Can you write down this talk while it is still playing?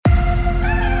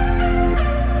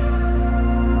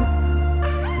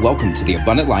Welcome to the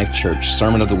Abundant Life Church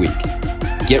Sermon of the Week.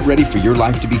 Get ready for your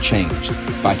life to be changed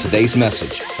by today's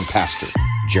message from Pastor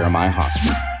Jeremiah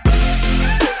Hosford.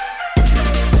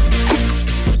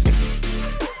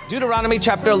 Deuteronomy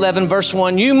chapter 11, verse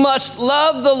 1, you must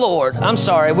love the Lord. I'm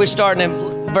sorry, we're starting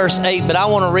in verse 8, but I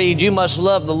want to read, you must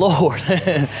love the Lord.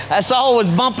 That's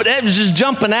always bumping, it was just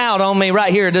jumping out on me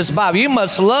right here in this Bible. You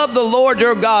must love the Lord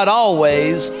your God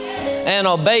always and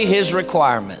obey his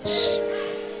requirements.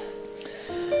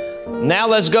 Now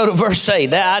let's go to verse 8.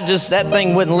 That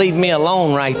thing wouldn't leave me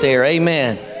alone right there.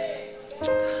 Amen.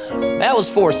 That was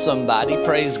for somebody,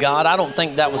 praise God. I don't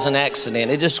think that was an accident.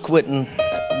 It just couldn't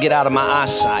get out of my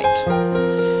eyesight.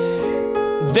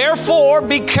 Therefore,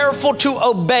 be careful to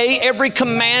obey every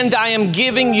command I am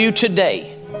giving you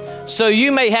today, so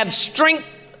you may have strength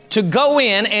to go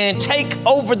in and take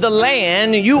over the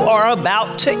land you are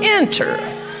about to enter.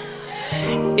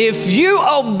 If you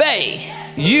obey,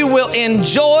 you will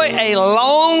enjoy a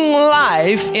long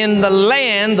life in the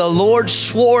land the Lord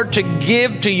swore to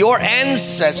give to your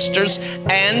ancestors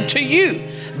and to you,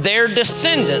 their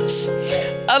descendants,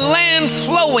 a land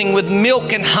flowing with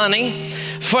milk and honey.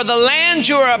 For the land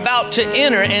you are about to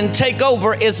enter and take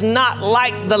over is not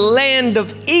like the land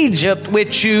of Egypt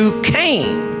which you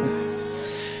came.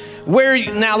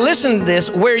 Now listen to this,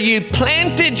 where you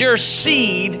planted your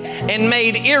seed and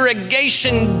made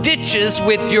irrigation ditches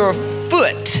with your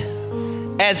foot,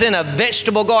 as in a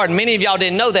vegetable garden. Many of y'all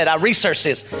didn't know that. I researched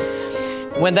this.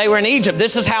 When they were in Egypt,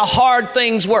 this is how hard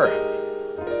things were.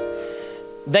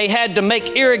 They had to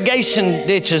make irrigation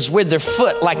ditches with their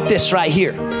foot like this right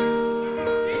here.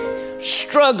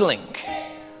 Struggling.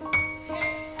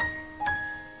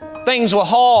 Things were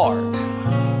hard.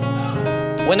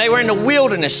 When they were in the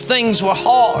wilderness, things were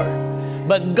hard.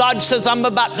 But God says, I'm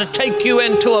about to take you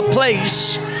into a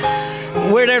place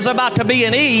where there's about to be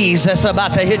an ease that's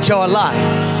about to hit your life.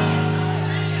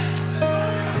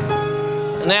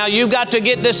 Now, you've got to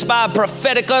get this by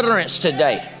prophetic utterance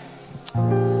today.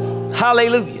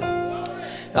 Hallelujah.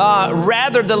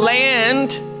 Rather, the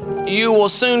land you will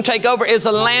soon take over is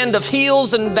a land of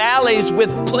hills and valleys with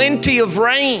plenty of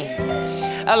rain.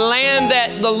 A land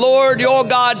that the Lord your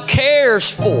God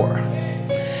cares for.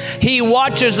 He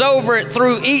watches over it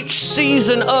through each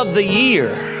season of the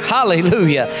year.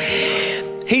 Hallelujah.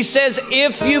 He says,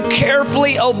 if you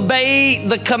carefully obey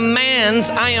the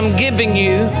commands I am giving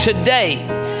you today,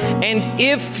 and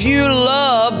if you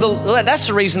love that's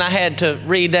the reason I had to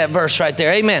read that verse right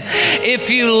there. Amen. If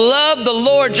you love the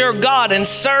Lord your God and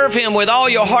serve him with all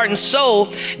your heart and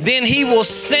soul, then he will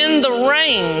send the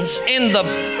rains in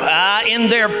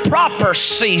their proper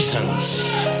seasons.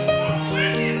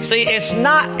 See, it's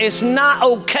not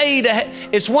okay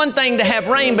it's one thing to have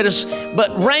rain,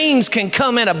 but rains can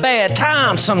come at a bad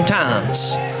time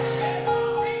sometimes.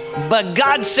 But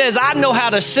God says, I know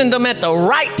how to send them at the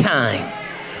right time,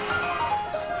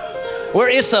 where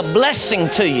it's a blessing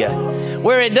to you,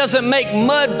 where it doesn't make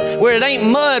mud, where it ain't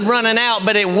mud running out,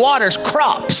 but it waters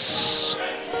crops.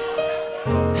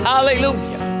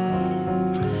 Hallelujah.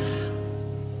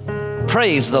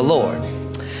 Praise the Lord.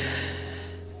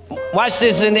 Watch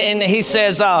this, and he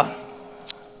says, I'm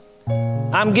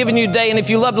giving you a day, and if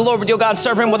you love the Lord with your God,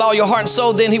 serve him with all your heart and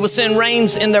soul, then he will send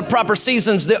rains in their proper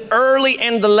seasons, the early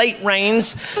and the late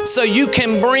rains, so you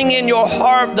can bring in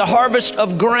the harvest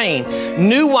of grain,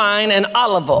 new wine, and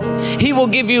olive oil. He will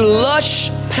give you lush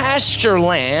pasture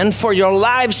land for your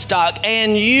livestock,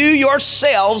 and you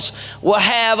yourselves will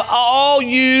have all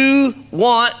you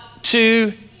want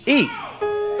to eat.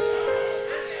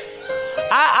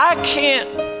 I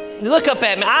can't... Look up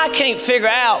at me. I can't figure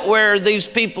out where these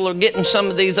people are getting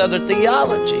some of these other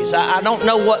theologies. I don't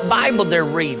know what Bible they're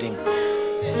reading.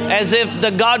 As if the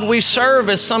God we serve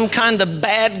is some kind of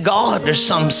bad God or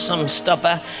some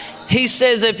stuff. He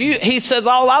says,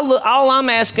 all I'm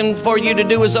asking for you to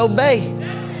do is obey.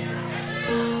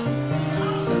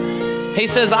 He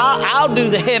says, I'll do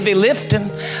the heavy lifting.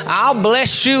 I'll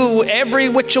bless you every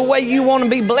which way you want to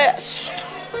be blessed.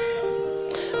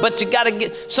 But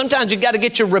sometimes you got to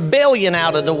get your rebellion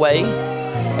out of the way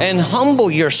and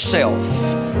humble yourself.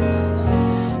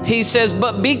 He says,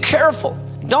 but be careful.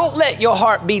 Don't let your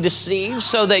heart be deceived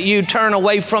so that you turn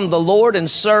away from the Lord and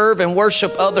serve and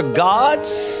worship other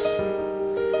gods.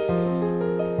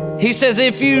 He says,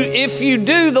 if you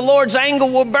do, the Lord's anger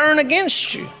will burn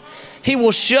against you. He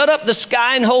will shut up the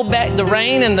sky and hold back the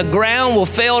rain, and the ground will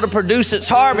fail to produce its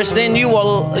harvest. Then you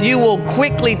will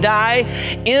quickly die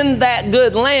in that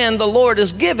good land the Lord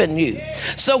has given you.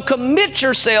 So commit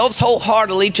yourselves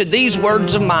wholeheartedly to these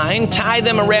words of mine. Tie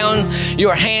them around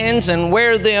your hands and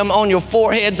wear them on your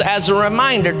foreheads as a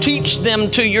reminder. Teach them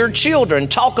to your children.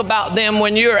 Talk about them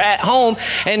when you're at home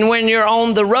and when you're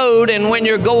on the road and when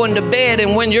you're going to bed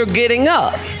and when you're getting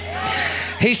up.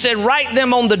 He said, write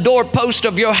them on the doorpost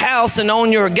of your house and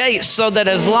on your gates, so that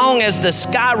as long as the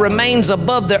sky remains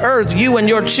above the earth, you and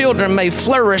your children may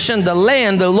flourish in the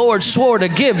land the Lord swore to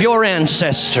give your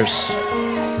ancestors.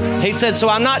 He said, so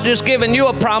I'm not just giving you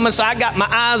a promise. I got my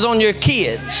eyes on your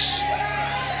kids.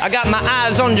 I got my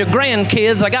eyes on your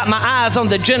grandkids. I got my eyes on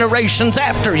the generations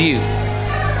after you.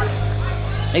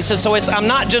 He said, so I'm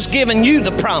not just giving you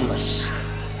the promise.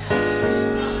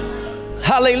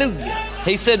 Hallelujah.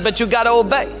 He said, but you got to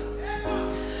obey.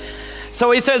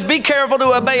 So he says, be careful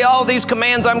to obey all these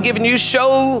commands I'm giving you.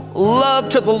 Show love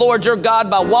to the Lord your God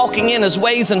by walking in his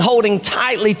ways and holding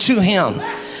tightly to him.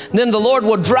 Then the Lord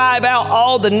will drive out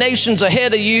all the nations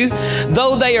ahead of you.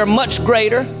 Though they are much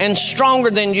greater and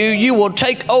stronger than you, you will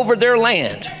take over their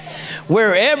land.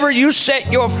 Wherever you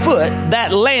set your foot,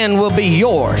 that land will be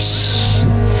yours.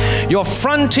 Your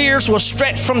frontiers will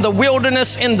stretch from the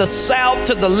wilderness in the south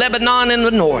to the Lebanon in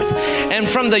the north, and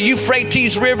from the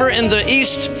Euphrates River in the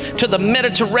east to the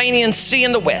Mediterranean Sea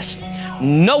in the west.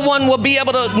 No one will be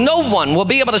able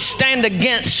to stand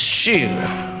against you.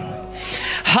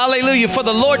 Hallelujah. For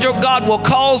the Lord your God will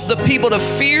cause the people to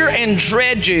fear and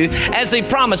dread you, as he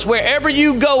promised, wherever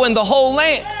you go in the whole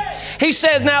land. He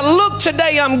said, now look,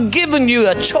 today I'm giving you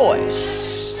a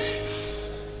choice.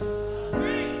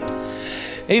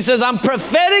 He says, I'm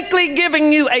prophetically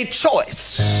giving you a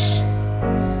choice.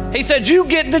 He said, you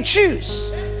get to choose.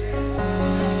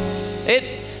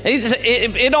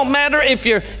 It don't matter if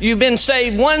you've been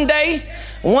saved 1 day,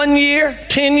 1 year,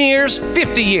 10 years,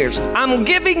 50 years. I'm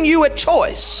giving you a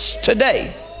choice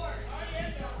today.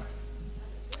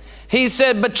 He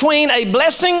said, between a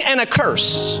blessing and a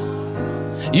curse.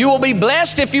 You will be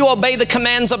blessed if you obey the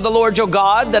commands of the Lord your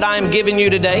God that I am giving you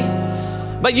today.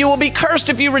 But you will be cursed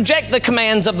if you reject the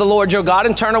commands of the Lord your God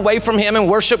and turn away from him and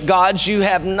worship gods you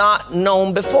have not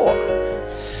known before.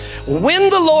 When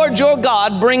the Lord your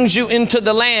God brings you into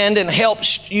the land and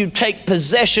helps you take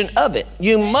possession of it,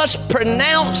 you must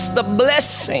pronounce the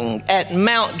blessing at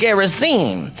Mount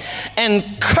Gerizim and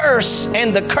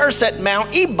the curse at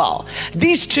Mount Ebal.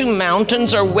 These two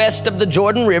mountains are west of the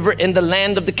Jordan River in the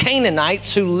land of the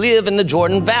Canaanites who live in the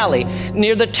Jordan Valley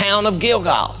near the town of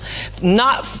Gilgal,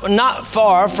 not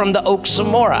far from the oak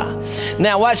Samorah.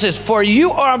 Now watch this. For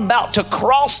you are about to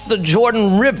cross the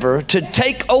Jordan River to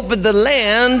take over the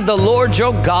land the Lord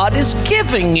your God is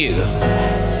giving you.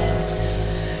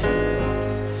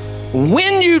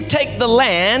 When you take the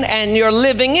land and you're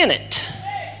living in it,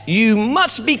 you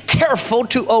must be careful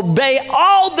to obey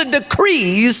all the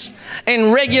decrees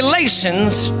and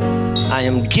regulations I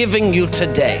am giving you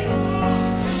today.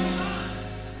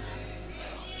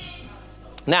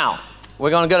 Now, we're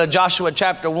going to go to Joshua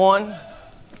chapter 1.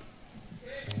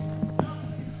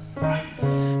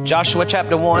 Joshua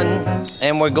chapter 1,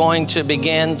 and we're going to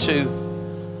begin to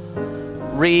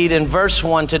read in verse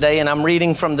 1 today, and I'm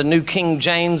reading from the New King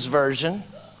James Version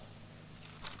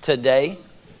today.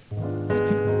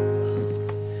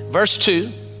 Verse 2,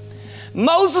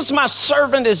 Moses, my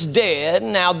servant, is dead.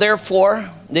 Now, therefore,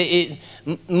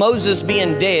 Moses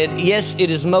being dead, yes,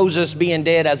 it is Moses being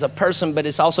dead as a person, but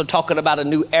it's also talking about a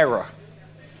new era.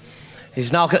 He's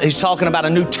talking about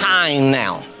a new time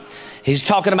now. He's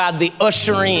talking about the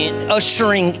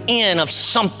ushering in of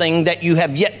something that you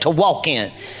have yet to walk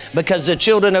in, because the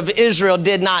children of Israel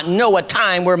did not know a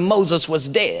time where Moses was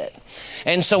dead.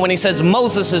 And so when he says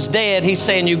Moses is dead, he's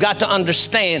saying you got to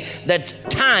understand that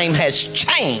time has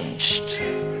changed.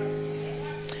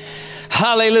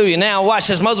 Hallelujah. Now watch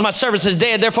this. Moses, my servant, is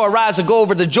dead. Therefore arise and go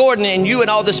over the Jordan, and you and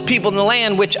all this people in the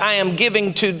land which I am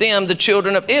giving to them, the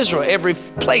children of Israel. Every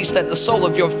place that the sole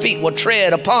of your feet will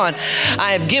tread upon,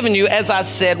 I have given you, as I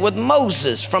said with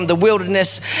Moses, from the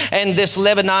wilderness and this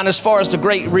Lebanon, as far as the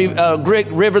great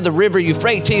river, the river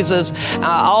Euphrates,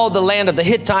 all the land of the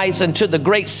Hittites, and to the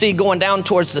great sea going down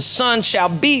towards the sun shall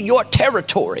be your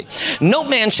territory. No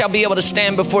man shall be able to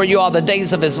stand before you all the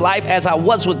days of his life. As I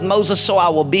was with Moses, so I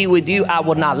will be with you. I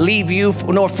will not leave you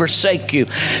nor forsake you.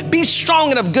 Be strong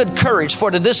and of good courage, for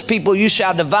to this people you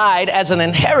shall divide as an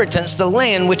inheritance the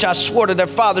land which I swore to their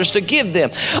fathers to give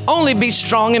them. Only be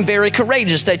strong and very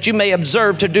courageous, that you may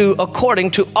observe to do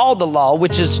according to all the law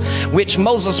which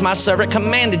Moses my servant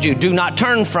commanded you. Do not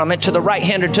turn from it to the right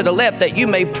hand or to the left, that you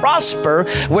may prosper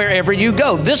wherever you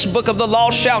go. This book of the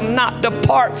law shall not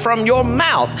depart from your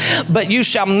mouth, but you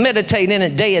shall meditate in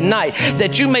it day and night,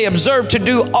 that you may observe to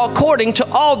do according to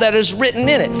all that is written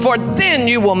in it. For then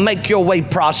you will make your way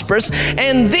prosperous,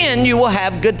 and then you will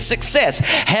have good success.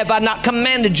 Have I not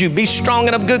commanded you? Be strong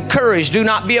and of good courage. Do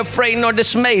not be afraid nor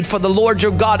dismayed, for the Lord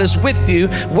your God is with you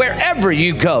wherever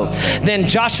you go. Then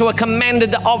Joshua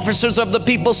commanded the officers of the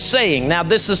people, saying, now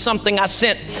this is something I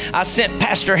sent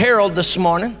Pastor Harold this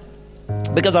morning,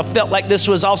 because I felt like this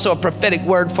was also a prophetic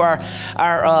word for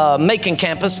our Macon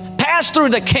campus. Pass through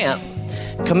the camp,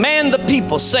 command the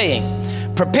people,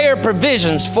 saying, prepare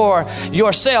provisions for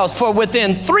yourselves, for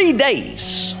within 3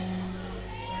 days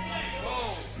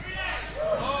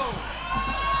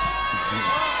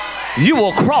you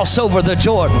will cross over the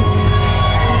Jordan.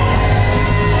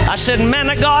 I said, man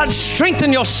of God,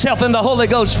 strengthen yourself in the Holy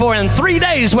Ghost, for in 3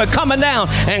 days we're coming down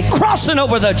and crossing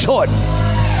over the Jordan.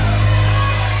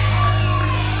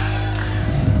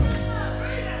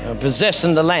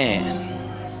 Possessing the land.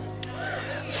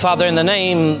 Father, in the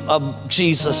name of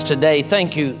Jesus today,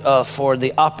 thank you for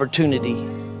the opportunity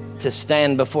to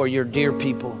stand before your dear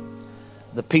people,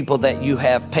 the people that you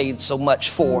have paid so much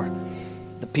for,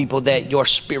 the people that your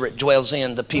spirit dwells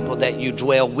in, the people that you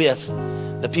dwell with,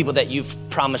 the people that you've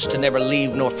promised to never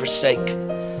leave nor forsake.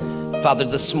 Father,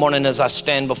 this morning as I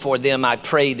stand before them, I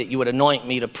pray that you would anoint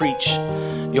me to preach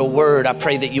your word. I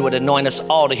pray that you would anoint us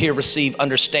all to hear, receive,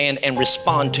 understand, and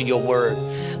respond to your word.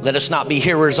 Let us not be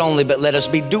hearers only, but let us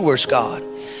be doers, God.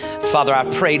 Father, I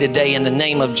pray today in the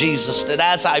name of Jesus that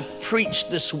as I preach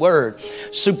this word,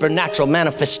 supernatural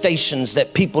manifestations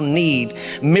that people need,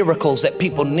 miracles that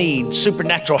people need,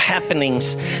 supernatural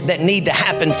happenings that need to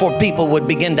happen for people would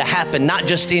begin to happen, not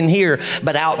just in here,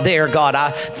 but out there, God.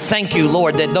 I thank you,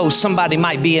 Lord, that though somebody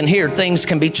might be in here, things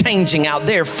can be changing out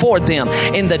there for them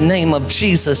in the name of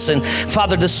Jesus. And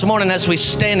Father, this morning as we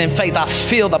stand in faith, I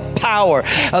feel the power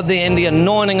of the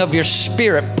anointing of your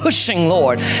spirit pushing,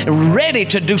 Lord, ready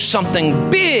to do something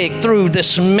big through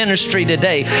this ministry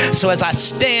today. So as I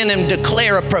stand and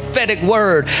declare a prophetic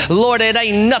word, Lord, it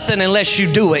ain't nothing unless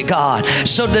you do it, God.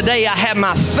 So today I have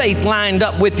my faith lined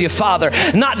up with you, Father,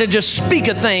 not to just speak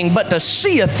a thing, but to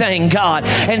see a thing, God.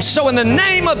 And so in the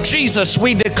name of Jesus,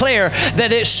 we declare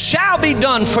that it shall be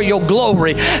done for your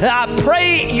glory. I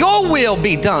pray your will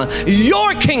be done,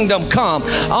 your kingdom come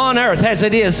on earth as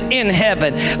it is in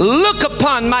heaven. Look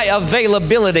upon my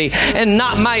availability and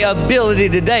not my ability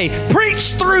today.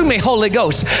 Preach through me, Holy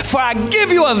Ghost, for I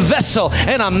give you a vessel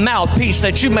and a mouthpiece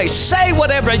that you may say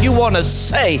whatever you want to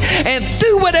say and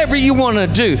do whatever you want to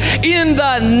do. In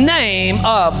the name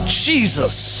of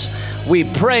Jesus, we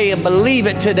pray and believe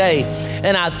it today,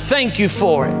 and I thank you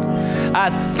for it.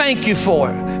 I thank you for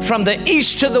it. From the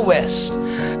east to the west,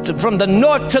 from the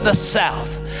north to the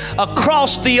south,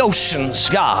 across the oceans,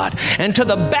 God, and to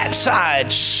the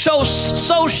backside, so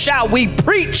shall we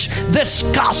preach this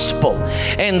gospel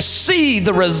and see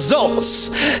the results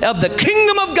of the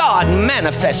kingdom of God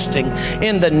manifesting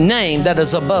in the name that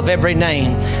is above every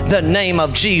name, the name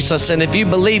of Jesus. And if you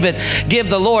believe it, give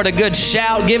the Lord a good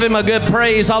shout, give him a good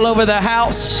praise all over the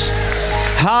house.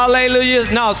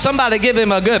 Hallelujah. No, somebody give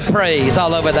him a good praise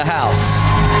all over the house.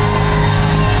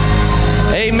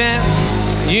 Amen.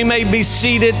 You may be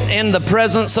seated in the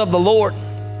presence of the Lord.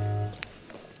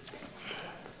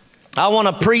 I want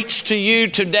to preach to you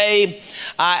today.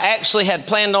 I actually had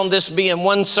planned on this being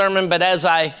one sermon, but as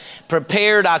I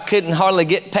prepared, I couldn't hardly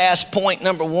get past point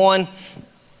number one.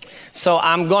 So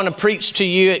I'm going to preach to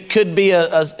you. It could be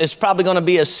it's probably going to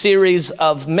be a series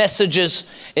of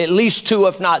messages, at least 2,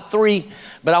 if not 3.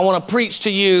 But I want to preach to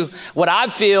you what I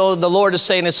feel the Lord is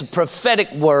saying is a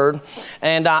prophetic word.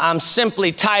 And I'm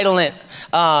simply titling it,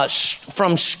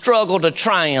 From Struggle to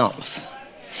Triumph.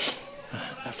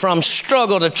 From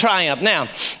struggle to triumph. Now,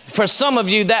 for some of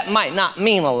you, that might not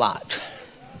mean a lot.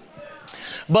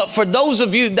 But for those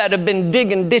of you that have been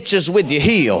digging ditches with your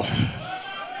heel,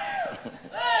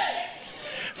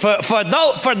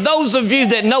 for those of you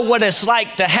that know what it's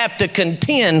like to have to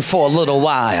contend for a little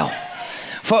while,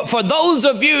 For those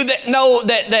of you that know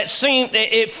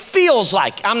it feels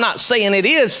like, I'm not saying it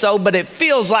is so, but it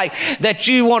feels like that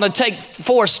you want to take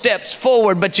 4 steps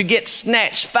forward, but you get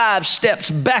snatched 5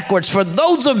 steps backwards. For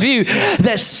those of you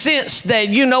that sense that,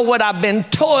 you know what, I've been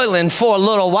toiling for a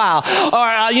little while,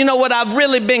 or you know what, I've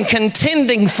really been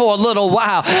contending for a little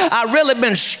while, I've really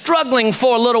been struggling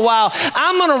for a little while,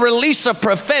 I'm going to release a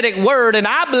prophetic word, and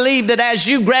I believe that as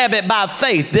you grab it by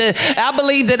faith, I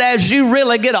believe that as you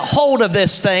really get a hold of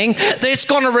this thing, it's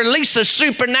going to release a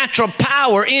supernatural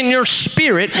power in your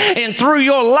spirit and through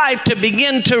your life to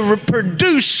begin to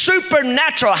produce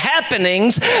supernatural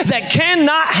happenings that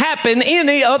cannot happen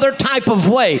any other type of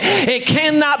way. It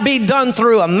cannot be done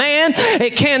through a man.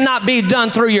 It cannot be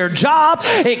done through your job.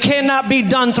 It cannot be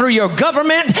done through your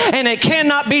government, and it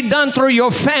cannot be done through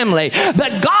your family.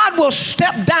 But God will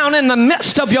step down in the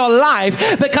midst of your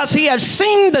life because he has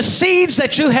seen the seeds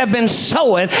that you have been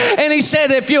sowing, and he said,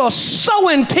 if you'll sow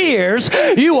in tears,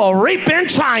 you will reap in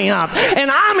triumph. And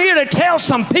I'm here to tell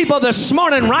some people this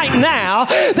morning right now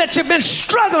that you've been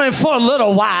struggling for a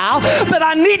little while, but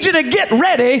I need you to get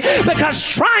ready because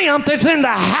triumph is in the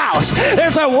house.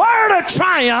 There's a word of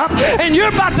triumph, and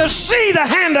you're about to see the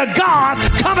hand of God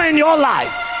come in your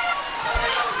life.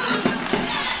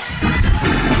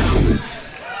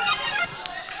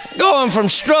 Going from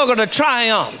struggle to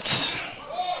triumph.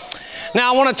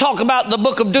 Now, I want to talk about the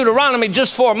book of Deuteronomy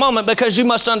just for a moment because you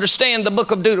must understand the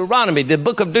book of Deuteronomy. The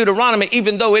book of Deuteronomy,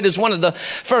 even though it is one of the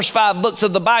first 5 books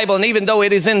of the Bible, and even though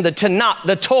it is in the Tanakh,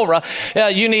 the Torah,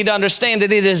 you need to understand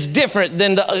that it is different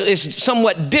than it's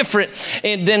somewhat different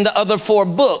than the other 4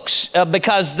 books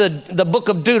because the book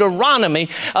of Deuteronomy,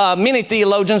 many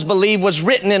theologians believe, was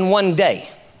written in one day.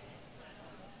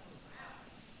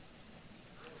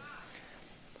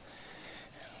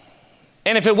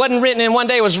 And if it wasn't written in one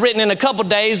day, it was written in a couple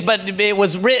days, but it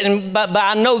was written, but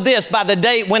I know this, by the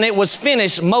day when it was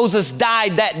finished, Moses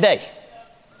died that day.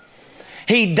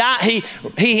 He died,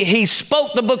 he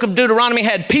spoke the book of Deuteronomy,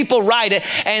 had people write it,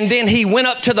 and then he went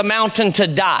up to the mountain to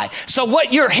die. So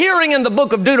what you're hearing in the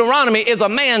book of Deuteronomy is a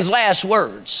man's last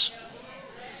words.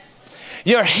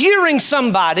 You're hearing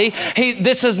somebody.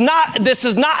 This is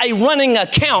not a running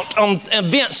account on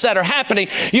events that are happening.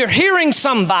 You're hearing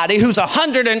somebody who's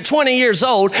 120 years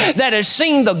old that has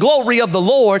seen the glory of the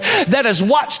Lord, that has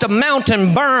watched a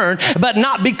mountain burn but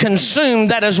not be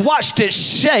consumed, that has watched it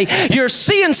shake. You're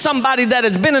seeing somebody that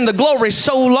has been in the glory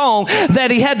so long that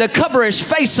he had to cover his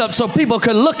face up so people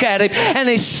could look at him. And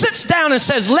he sits down and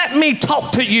says, let me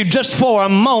talk to you just for a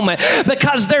moment,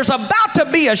 because there's about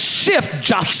to be a shift,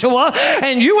 Joshua.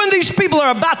 And you and these people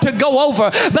are about to go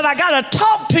over, but I got to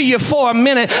talk to you for a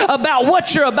minute about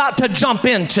what you're about to jump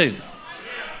into.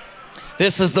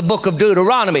 This is the book of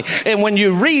Deuteronomy. And when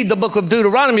you read the book of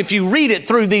Deuteronomy, if you read it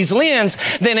through these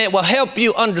lenses, then it will help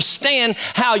you understand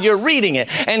how you're reading it.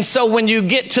 And so when you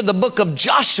get to the book of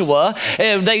Joshua,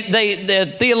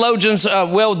 the theologians,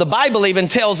 the Bible even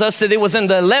tells us that it was in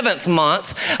the 11th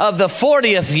month of the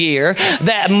 40th year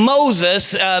that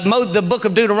the book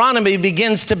of Deuteronomy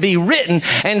begins to be written.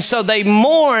 And so they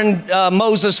mourned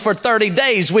Moses for 30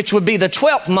 days, which would be the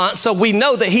 12th month. So we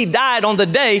know that he died on the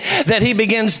day that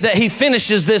he finishes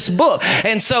this book.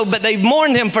 And so, but they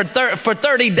mourned him for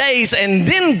 30 days. And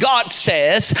then God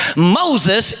says,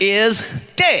 Moses is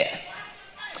dead.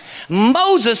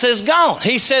 Moses is gone.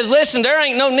 He says, listen, there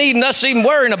ain't no need in us even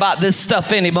worrying about this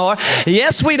stuff anymore.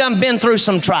 Yes, we done been through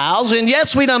some trials, and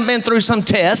yes, we done been through some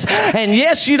tests, and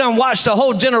yes, you done watched a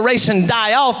whole generation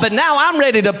die off, but now I'm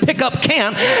ready to pick up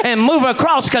camp and move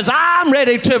across because I'm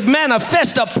ready to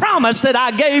manifest a promise that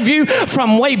I gave you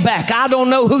from way back. I don't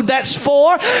know who that's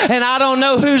for, and I don't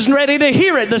know who's ready to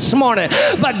hear it this morning,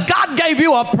 but God gave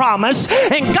you a promise,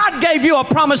 and God gave you a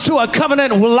promise to a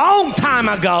covenant a long time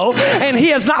ago, and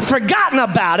he has not forgotten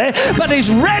about it, but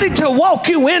he's ready to walk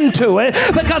you into it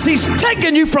because he's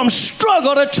taken you from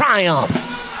struggle to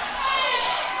triumph.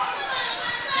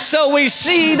 So we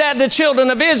see that the children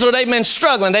of Israel, they've been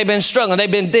struggling. They've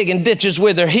been digging ditches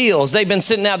with their heels. They've been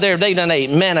sitting out there. They done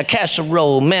ate manna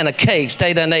casserole, manna cakes.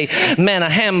 They done ate manna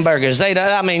hamburgers.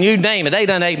 You name it. They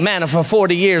done ate manna for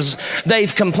 40 years.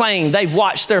 They've complained. They've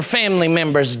watched their family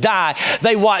members die.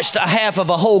 They watched a half of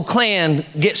a whole clan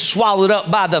get swallowed up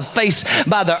by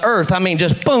the earth.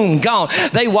 Just boom, gone.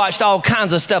 They watched all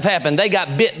kinds of stuff happen. They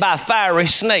got bit by fiery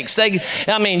snakes.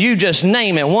 You just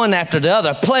name it, one after the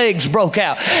other. Plagues broke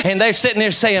out. and they're sitting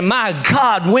there saying, my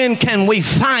God, when can we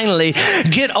finally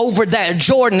get over that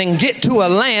Jordan and get to a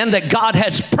land that God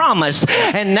has promised?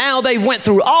 And now they went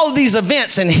through all these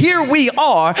events, and here we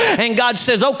are, and God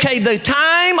says, okay, the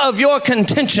time of your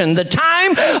contention, the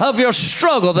time of your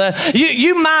struggle,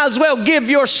 you might as well give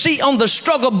your seat on the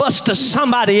struggle bus to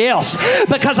somebody else,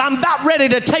 because I'm about ready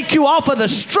to take you off of the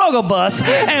struggle bus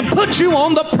and put you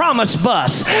on the promise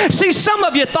bus. See, some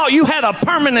of you thought you had a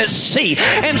permanent seat,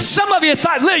 and some of you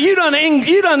thought, look, you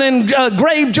done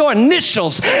engraved your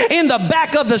initials in the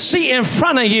back of the seat in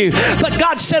front of you. But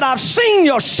God said, I've seen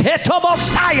your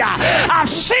I've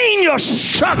seen your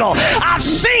struggle, I've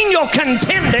seen your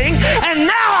contending, and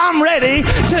now I'm ready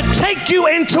to take you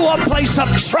into a place of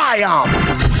triumph.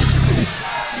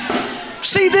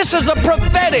 See, this is a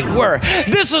prophetic word.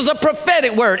 This is a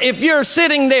prophetic word. If you're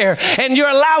sitting there and you're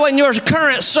allowing your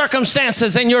current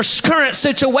circumstances and your current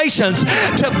situations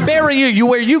to bury you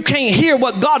where you can't hear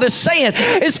what God is saying,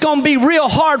 it's going to be real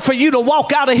hard for you to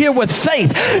walk out of here with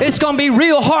faith. It's going to be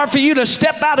real hard for you to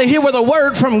step out of here with a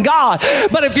word from God.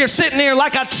 But if you're sitting there,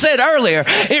 like I said earlier,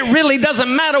 it really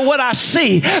doesn't matter what I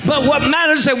see, but what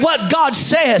matters is what God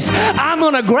says. I'm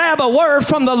going to grab a word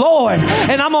from the Lord,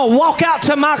 and I'm going to walk out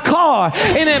to my car.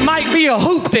 And it might be a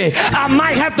hoopty. I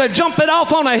might have to jump it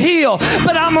off on a hill,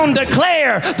 but I'm going to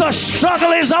declare the struggle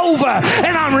is over,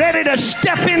 and I'm ready to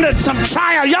step into some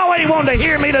triumph. Y'all ain't wanting to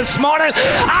hear me this morning.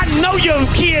 I know your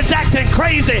kids acting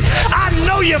crazy. I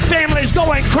know your family's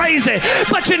going crazy,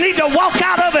 but you need to walk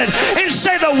out of it and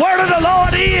say the word of the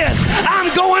Lord is, I'm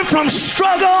going from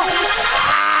struggle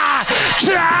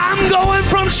I'm going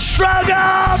from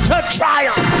struggle to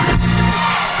triumph.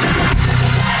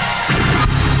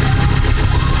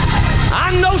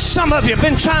 I know some of you have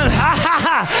been trying,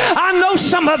 I know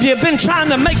some of you have been trying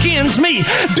to make ends meet,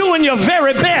 doing your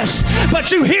very best,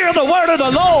 but you hear the word of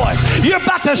the Lord. You're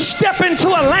about to step into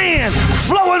a land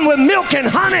flowing with milk and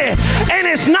honey, and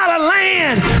it's not a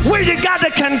land where you got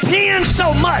to contend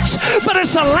so much, but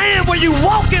it's a land where you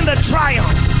walk into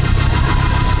triumph.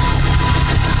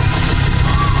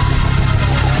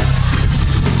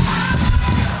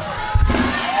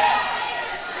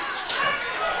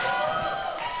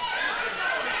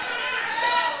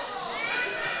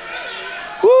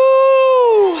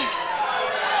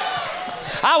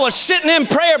 I was sitting in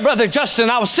prayer, Brother Justin.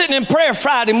 I was sitting in prayer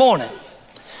Friday morning,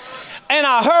 and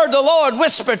I heard the Lord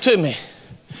whisper to me,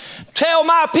 tell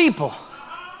my people,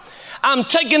 I'm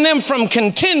taking them from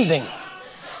contending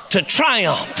to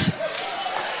triumph.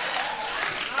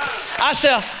 I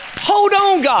said, hold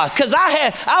on, God, because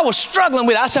I was struggling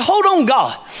with it. I said, hold on,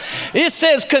 God. It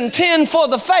says contend for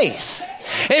the faith.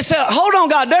 He said, hold on,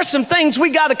 God, there's some things we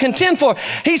got to contend for.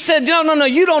 He said, no,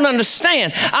 you don't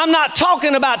understand. I'm not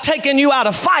talking about taking you out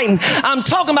of fighting. I'm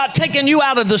talking about taking you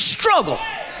out of the struggle.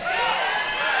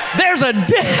 There's a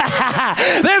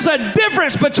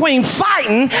difference between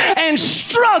fighting and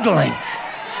struggling.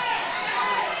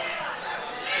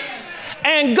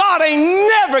 And God ain't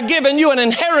never given you an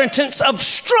inheritance of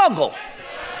struggle.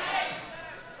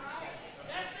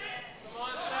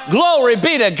 Glory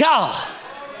be to God.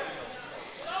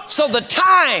 So the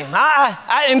time,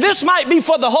 and this might be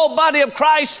for the whole body of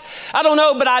Christ, I don't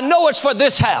know, but I know it's for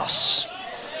this house.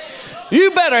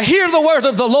 You better hear the word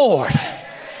of the Lord.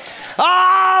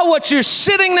 What you're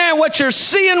sitting there, what you're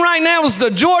seeing right now is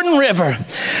the Jordan River.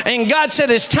 And God said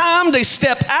it's time to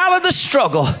step out of the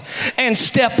struggle and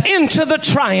step into the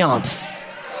triumph.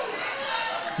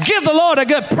 Give the Lord a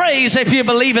good praise if you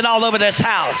believe it all over this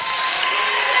house.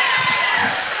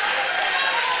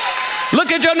 Look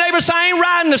at your neighbor, say, I ain't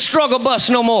riding the struggle bus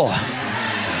no more.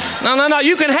 No.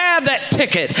 You can have that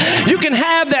ticket. You can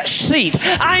have that seat.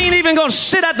 I ain't even going to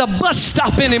sit at the bus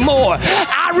stop anymore.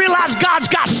 I realize God's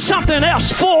got something else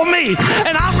for me,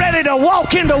 and I'm ready to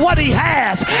walk into what He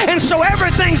has. And so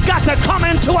everything's got to come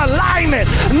into alignment,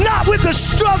 not with the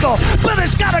struggle, but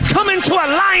it's got to come into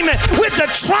alignment with the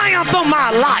triumph of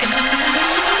my life.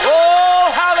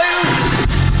 Oh, hallelujah.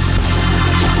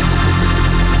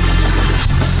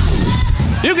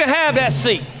 You can have that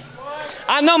seat.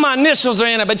 I know my initials are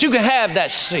in it, but you can have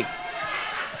that seat.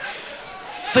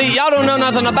 See, y'all don't know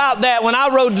nothing about that. When I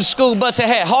rode the school bus, they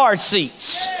had hard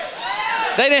seats.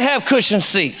 They didn't have cushion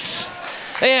seats.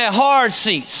 They had hard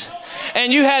seats.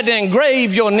 And you had to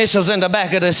engrave your initials in the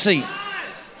back of the seat.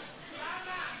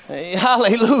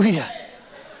 Hallelujah.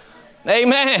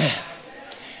 Amen.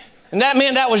 And that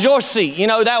meant that was your seat. You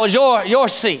know, that was your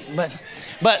seat.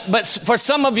 But for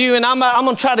some of you, and I'm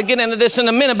going to try to get into this in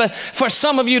a minute, but for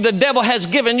some of you, the devil has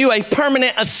given you a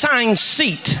permanent assigned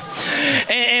seat.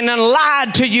 and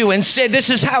lied to you and said this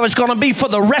is how it's going to be for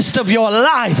the rest of your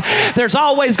life. There's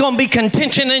always going to be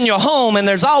contention in your home, and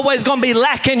there's always going to be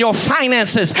lack in your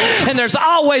finances, and there's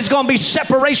always going to be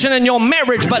separation in your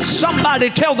marriage. But somebody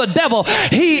tell the devil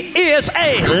he is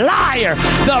a liar.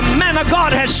 The man of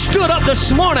God has stood up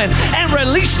this morning and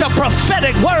released a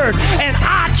prophetic word, and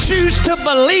I choose to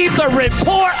believe the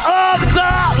report of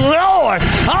the Lord.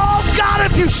 Oh God,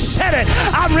 if you said it,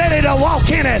 I'm ready to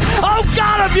walk in it. Oh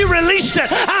God, if you released it,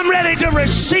 I'm ready to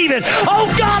receive it.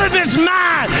 Oh God, if it's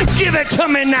mine, give it to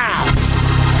me now.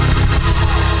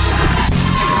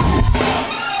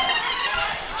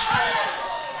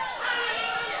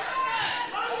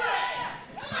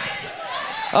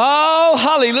 Oh,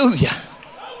 hallelujah.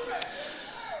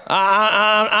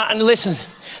 Listen,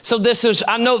 so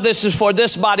I know this is for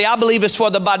this body. I believe it's for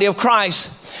the body of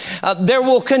Christ. There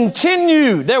will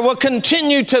continue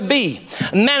to be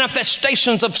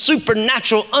manifestations of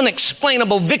supernatural,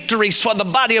 unexplainable victories for the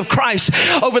body of Christ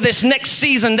over this next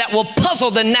season that will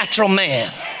puzzle the natural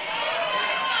man.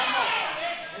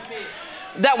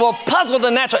 That will puzzle the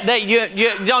natural. That you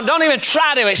don't even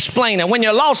try to explain it. When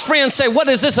your lost friends say, what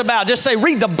is this about? Just say,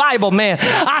 read the Bible, man.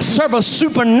 I serve a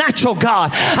supernatural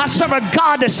God. I serve a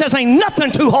God that says ain't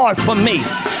nothing too hard for me.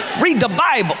 Read the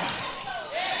Bible.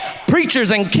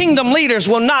 Preachers and kingdom leaders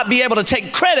will not be able to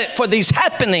take credit for these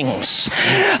happenings.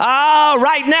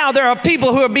 Right now, there are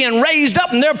people who are being raised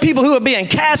up, and there are people who are being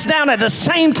cast down at the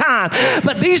same time.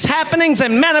 But these happenings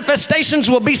and manifestations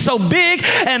will be so big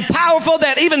and powerful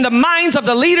that even the minds of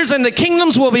the leaders in the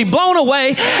kingdoms will be blown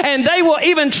away, and they won't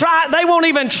even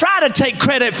try to take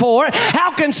credit for it.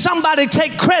 How can somebody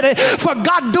take credit for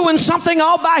God doing something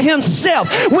all by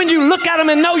himself when you look at him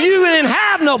and know you didn't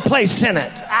have no place in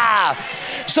it?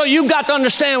 So you've got to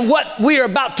understand what we're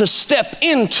about to step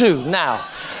into now.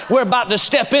 We're about to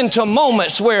step into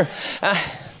moments where...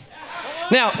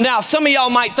 Now, some of y'all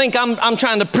might think I'm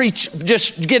trying to preach,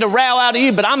 just get a row out of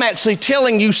you, but I'm actually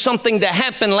telling you something that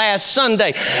happened last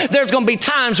Sunday. There's going to be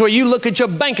times where you look at your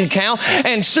bank account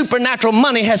and supernatural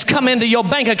money has come into your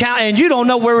bank account and you don't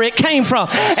know where it came from.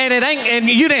 And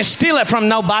you didn't steal it from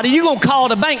nobody. You're going to call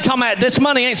the bank talking about this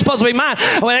money ain't supposed to be mine.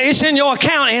 Well, it's in your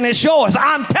account and it's yours.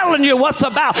 I'm telling you what's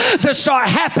about to start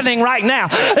happening right now.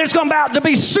 There's going to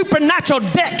be supernatural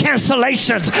debt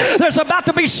cancellations. There's about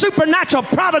to be supernatural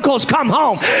prodigals come home.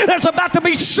 There's about to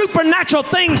be supernatural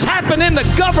things happen in the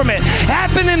government,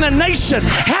 happen in the nation,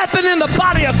 happen in the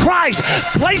body of Christ.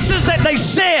 Places that they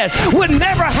said would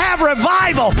never have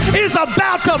revival is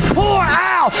about to pour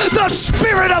out the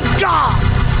Spirit of God.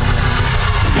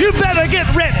 You better get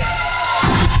ready.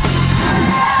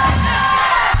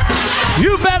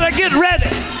 You better get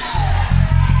ready.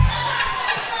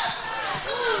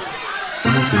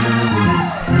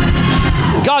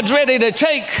 God's ready to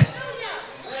take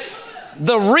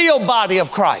the real body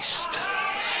of Christ,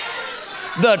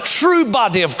 the true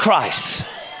body of Christ,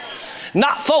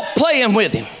 not folk playing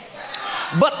with him,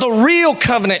 but the real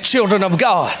covenant children of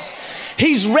God.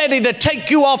 He's ready to take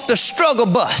you off the struggle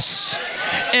bus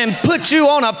and put you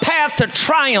on a path to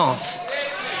triumph.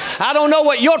 I don't know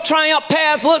what your triumph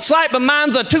path looks like, but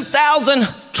mine's a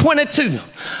 2022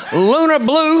 lunar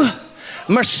blue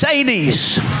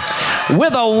Mercedes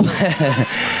with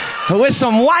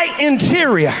some white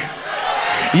interior.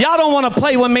 Y'all don't want to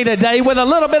play with me today, with a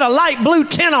little bit of light blue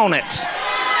tint on it.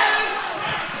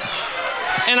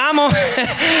 And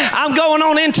I'm going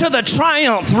on into the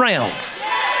triumph realm.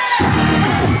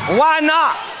 Why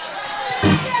not?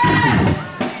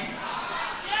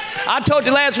 I told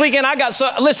you last weekend, I got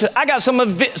so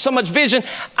much vision.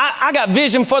 I got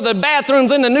vision for the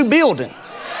bathrooms in the new building.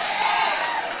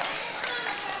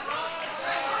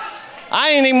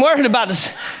 I ain't even worried about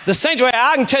the sanctuary.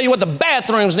 I can tell you what the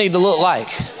bathrooms need to look like.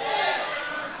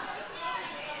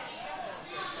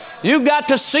 You got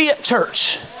to see it,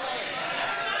 church.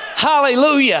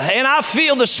 Hallelujah. And I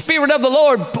feel the Spirit of the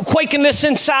Lord quaking this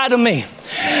inside of me.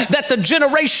 That the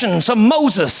generations of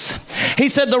Moses, he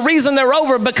said the reason they're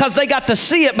over because they got to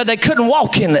see it, but they couldn't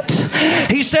walk in it.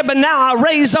 He said, but now I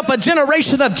raise up a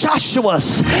generation of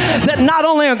Joshuas that not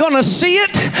only are going to see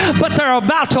it, but they're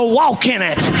about to walk in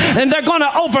it. And they're going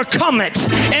to overcome it.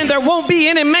 And there won't be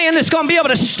any man that's going to be able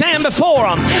to stand before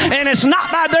them. And it's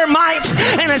not by their might,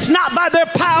 and it's not by their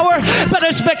power, but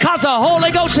it's because the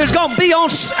Holy Ghost is going to be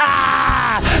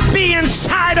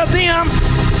inside of them.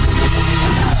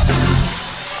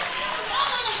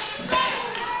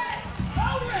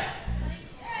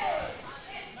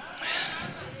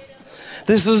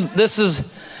 This is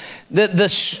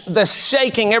the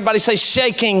shaking. Everybody say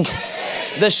shaking.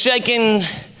 The shaking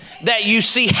that you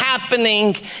see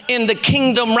happening in the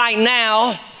kingdom right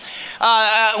now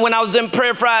when I was in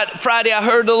prayer Friday, I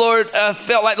heard the Lord,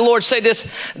 felt like the Lord say this: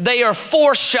 they are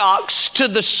foreshocks to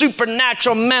the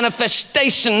supernatural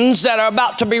manifestations that are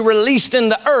about to be released in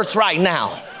the earth right now.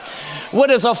 What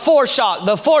is a foreshock?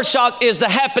 The foreshock is the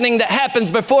happening that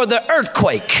happens before the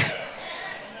earthquake.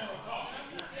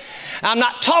 I'm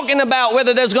not talking about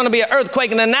whether there's going to be an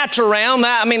earthquake in the natural realm.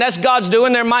 I mean, that's God's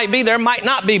doing. There might be, there might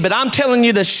not be. But I'm telling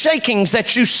you, the shakings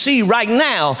that you see right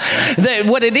now, that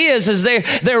what it is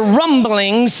they're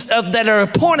rumblings that are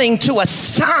pointing to a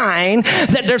sign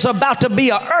that there's about to be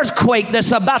an earthquake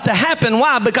that's about to happen.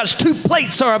 Why? Because two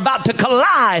plates are about to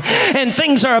collide, and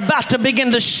things are about to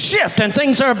begin to shift, and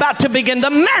things are about to begin to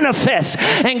manifest.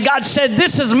 And God said,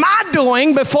 this is my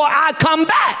doing before I come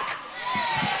back.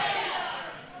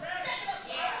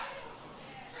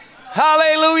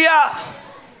 Hallelujah.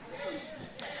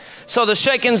 So the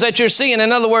shakings that you're seeing,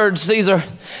 in other words, these are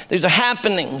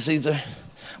happenings. These are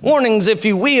warnings, if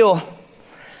you will.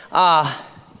 And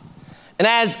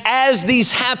as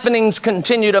these happenings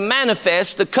continue to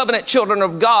manifest, the covenant children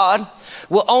of God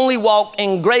will only walk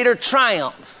in greater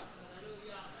triumph.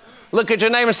 Look at your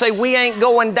neighbor and say, we ain't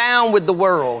going down with the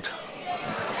world.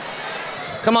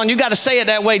 Come on, you got to say it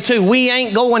that way too. We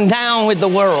ain't going down with the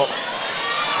world.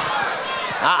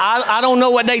 I don't know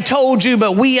what they told you,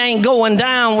 but we ain't going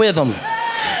down with them.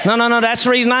 No. That's the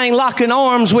reason I ain't locking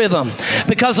arms with them.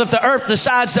 Because if the earth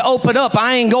decides to open up,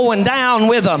 I ain't going down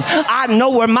with them. I know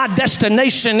where my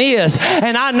destination is.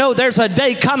 And I know there's a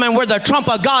day coming where the trump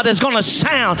of God is going to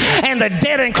sound, and the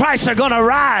dead in Christ are going to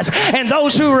rise, and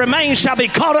those who remain shall be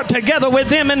caught up together with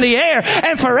them in the air,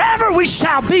 and forever we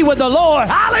shall be with the Lord.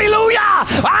 Hallelujah.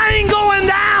 I ain't going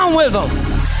down with them.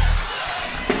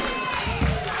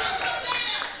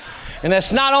 And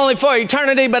that's not only for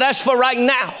eternity, but that's for right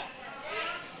now.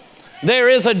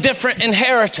 There is a different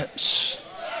inheritance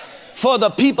for the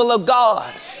people of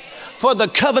God, for the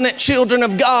covenant children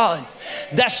of God.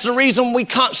 That's the reason we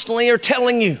constantly are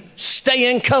telling you,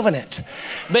 stay in covenant.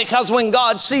 Because when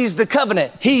God sees the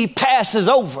covenant, He passes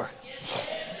over.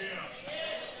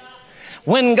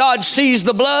 When God sees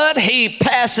the blood, He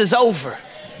passes over.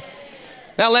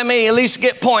 Now let me at least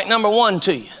get point number 1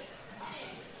 to you.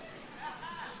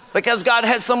 Because God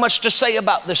has so much to say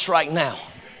about this right now.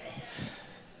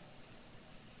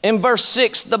 In verse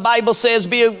 6, the Bible says,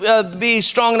 be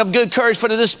strong and of good courage, for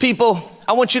this people.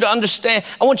 I want you to understand,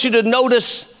 I want you to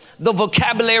notice the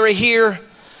vocabulary here.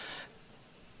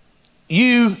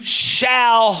 You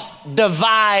shall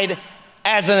divide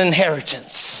as an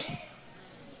inheritance.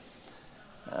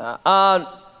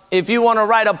 If you want to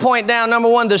write a point down, number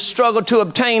 1, the struggle to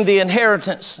obtain the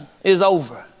inheritance is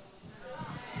over.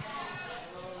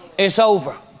 It's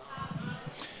over.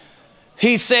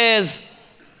 He says,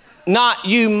 not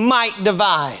you might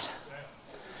divide.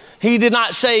 He did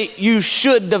not say you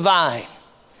should divide.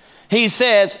 He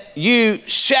says you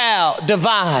shall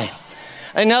divide.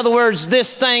 In other words,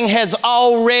 this thing has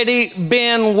already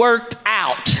been worked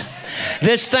out.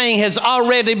 This thing has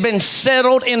already been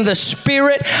settled in the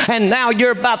spirit, and now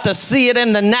you're about to see it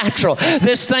in the natural.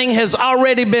 This thing has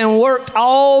already been worked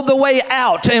all the way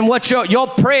out, and what your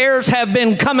prayers have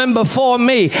been coming before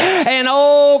me. And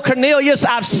oh, Cornelius,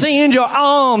 I've seen your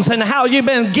alms and how you've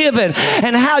been giving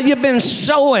and how you've been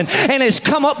sowing, and it's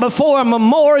come up before a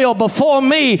memorial before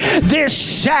me.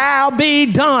 This shall be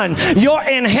done. Your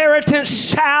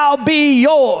inheritance shall be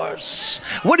yours.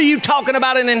 What are you talking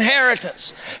about, an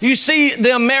inheritance? You see,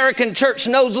 the American church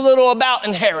knows little about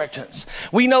inheritance.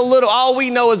 We know little. All we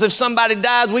know is if somebody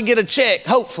dies, we get a check,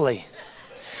 hopefully.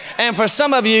 And for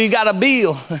some of you, you got a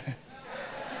bill.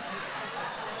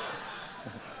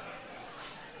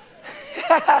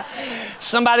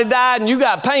 Somebody died and you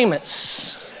got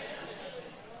payments.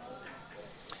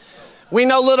 We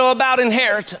know little about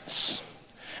inheritance.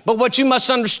 But what you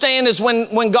must understand is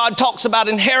when God talks about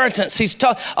inheritance,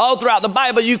 all throughout the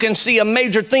Bible, you can see a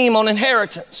major theme on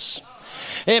inheritance.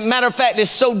 Matter of fact,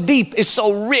 it's so deep, it's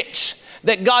so rich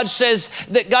that God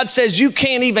says you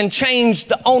can't even change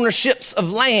the ownerships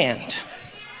of land,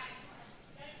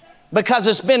 because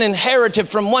it's been inherited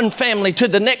from one family to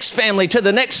the next family, to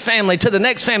the next family, to the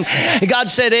next family.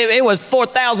 God said it was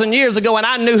 4,000 years ago, and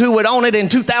I knew who would own it in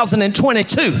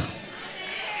 2022.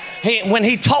 When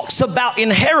he talks about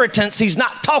inheritance, he's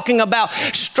not talking about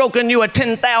stroking you a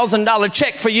 $10,000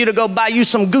 check for you to go buy you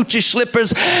some Gucci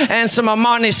slippers and some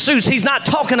Armani suits. He's not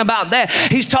talking about that.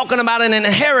 He's talking about an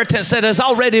inheritance that has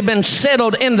already been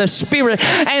settled in the spirit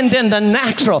and in the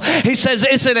natural. He says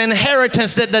it's an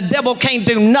inheritance that the devil can't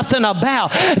do nothing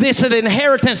about. It's an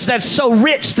inheritance that's so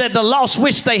rich that the lost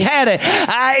wish they had it.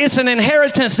 It's an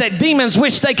inheritance that demons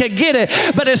wish they could get it,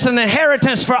 but it's an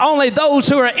inheritance for only those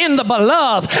who are in the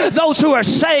beloved. those who are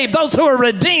saved, those who are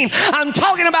redeemed. I'm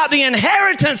talking about the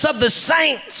inheritance of the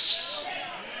saints.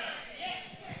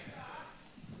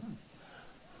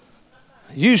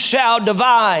 You shall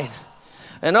divide.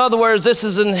 In other words, this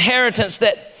is an inheritance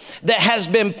that has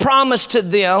been promised to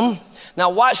them. Now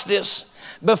watch this,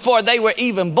 before they were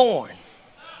even born.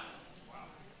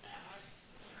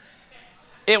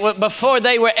 Before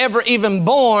they were ever even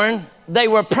born, they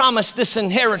were promised this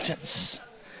inheritance.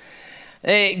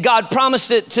 God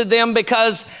promised it to them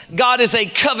because God is a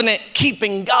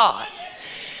covenant-keeping God.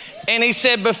 And he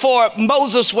said before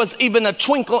Moses was even a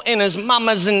twinkle in his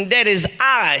mama's and daddy's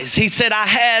eyes, he said, I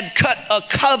had cut a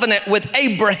covenant with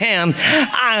Abraham,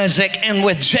 Isaac, and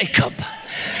with Jacob.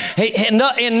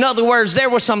 In other words, there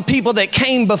were some people that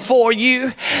came before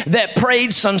you that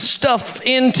prayed some stuff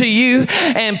into you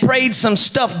and prayed some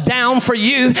stuff down for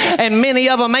you, and many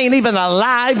of them ain't even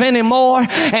alive anymore,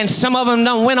 and some of them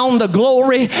done went on to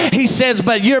glory. He says,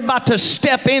 but you're about to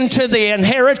step into the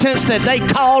inheritance that they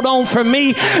called on for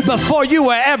me before you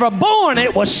were ever born.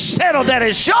 It was settled that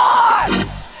it's yours.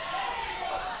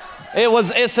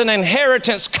 It's an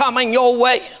inheritance coming your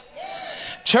way.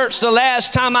 Church, the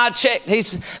last time I checked, it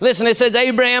says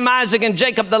Abraham, Isaac, and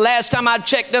Jacob. The last time I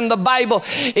checked in the Bible,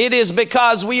 it is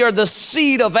because we are the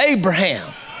seed of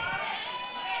Abraham.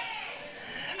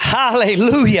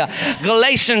 Hallelujah.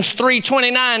 Galatians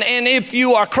 3:29, and if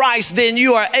you are Christ, then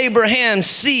you are Abraham's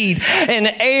seed and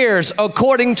heirs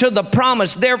according to the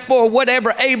promise. Therefore,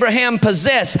 whatever Abraham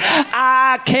possessed,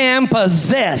 I can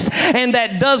possess. And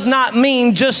that does not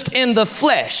mean just in the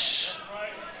flesh.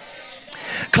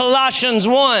 Colossians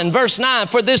 1 verse 9,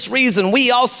 for this reason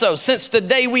we also, since the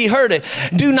day we heard it,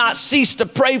 do not cease to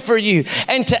pray for you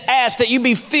and to ask that you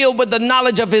be filled with the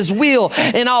knowledge of his will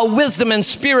in all wisdom and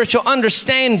spiritual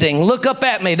understanding. Look up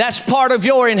at me. That's part of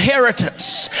your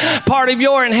inheritance. Part of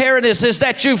your inheritance is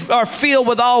that you are filled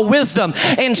with all wisdom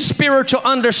and spiritual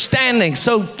understanding.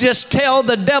 So just tell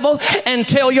the devil and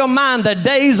tell your mind, the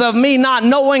days of me not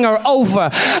knowing are over.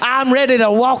 I'm ready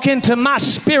to walk into my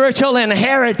spiritual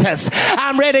inheritance.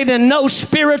 I'm ready to know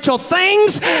spiritual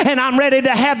things, and I'm ready to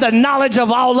have the knowledge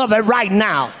of all of it right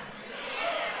now.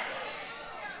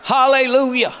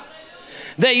 Hallelujah.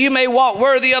 That you may walk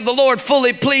worthy of the Lord,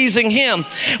 fully pleasing him.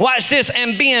 Watch this.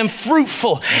 And being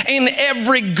fruitful in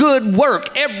every good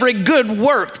work. Every good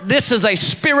work. This is a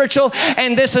spiritual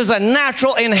and this is a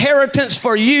natural inheritance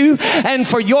for you and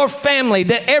for your family.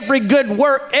 That every good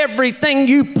work, everything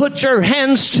you put your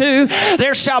hands to,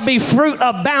 there shall be fruit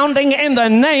abounding in the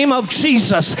name of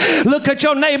Jesus. Look at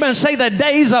your neighbor and say, the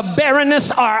days of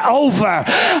barrenness are over.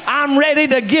 I'm ready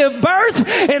to give birth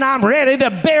and I'm ready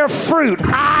to bear fruit.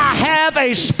 I have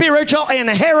a spiritual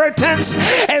inheritance,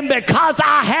 and because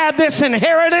I have this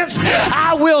inheritance,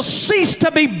 I will cease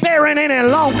to be barren any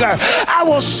longer. I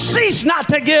will cease not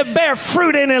to bear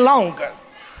fruit any longer.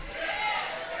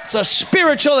 It's a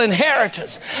spiritual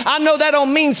inheritance. I know that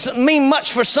don't mean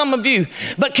much for some of you,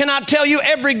 but can I tell you,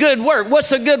 every good work?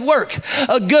 What's a good work?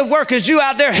 A good work is you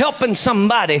out there helping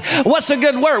somebody. What's a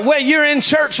good work? Well, you're in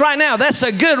church right now. That's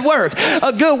a good work.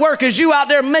 A good work is you out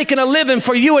there making a living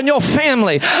for you and your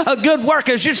family. A good work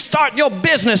is you start your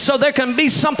business so there can be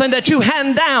something that you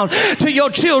hand down to your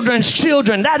children's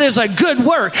children. That is a good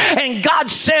work. And God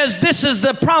says this is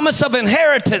the promise of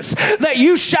inheritance, that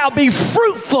you shall be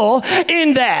fruitful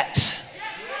in that.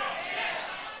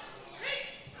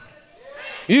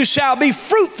 You shall be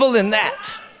fruitful in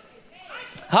that.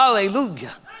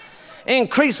 Hallelujah.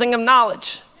 Increasing of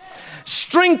knowledge.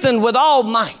 Strengthened with all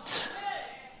might.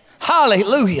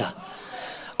 Hallelujah.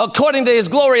 According to his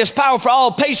glorious power for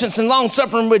all patience and long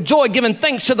suffering with joy, giving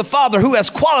thanks to the Father who has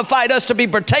qualified us to be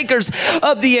partakers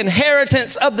of the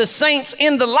inheritance of the saints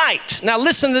in the light. Now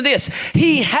listen to this.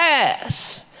 He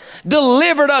has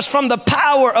delivered us from the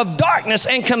power of darkness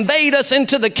and conveyed us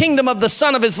into the kingdom of the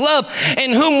Son of his love,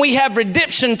 in whom we have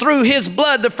redemption through his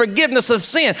blood, the forgiveness of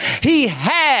sin. He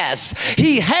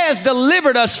has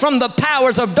delivered us from the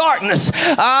powers of darkness.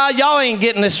 Y'all ain't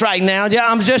getting this right now.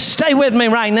 Just stay with me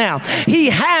right now.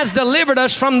 He has delivered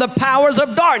us from the powers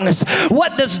of darkness.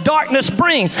 What does darkness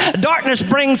bring? Darkness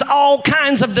brings all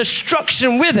kinds of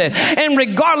destruction with it. And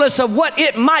regardless of what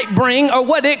it might bring or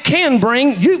what it can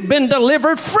bring, you've been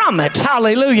delivered from it.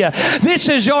 Hallelujah. This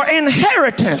is your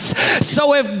inheritance.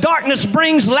 So if darkness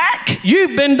brings lack,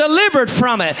 you've been delivered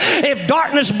from it. If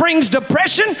darkness brings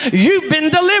depression, you've been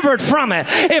delivered from it.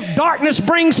 If darkness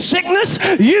brings sickness,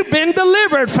 you've been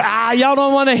delivered from it. Y'all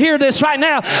don't want to hear this right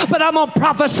now, but I'm going to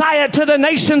prophesy it to the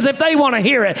nations if they want to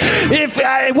hear it. If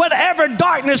whatever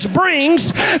darkness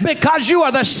brings, because you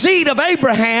are the seed of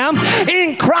Abraham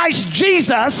in Christ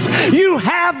Jesus, you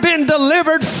have been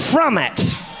delivered from it.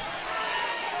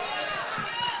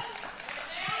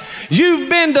 You've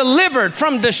been delivered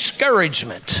from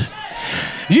discouragement.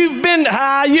 You've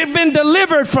been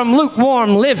delivered from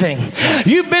lukewarm living.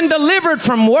 You've been delivered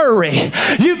from worry.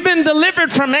 You've been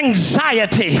delivered from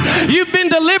anxiety. You've been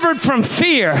delivered from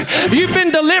fear. You've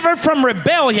been delivered from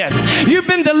rebellion. You've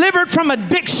been delivered from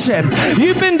addiction.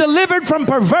 You've been delivered from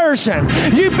perversion.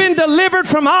 You've been delivered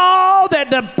from all that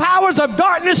the powers of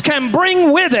darkness can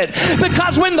bring with it.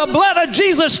 Because when the blood of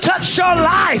Jesus touched your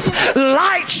life,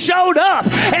 light showed up,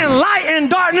 and light and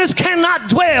darkness cannot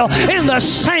dwell in the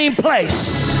same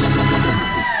place.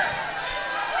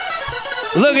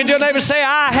 Look at your neighbor and say,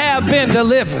 I have been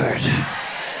delivered.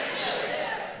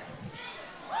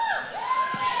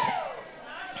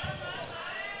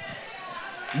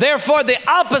 Therefore, the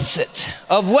opposite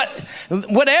of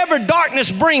whatever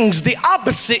darkness brings, the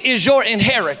opposite is your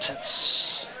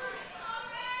inheritance.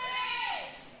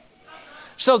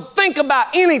 So think about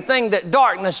anything that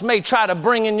darkness may try to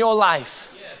bring in your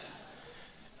life.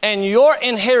 And your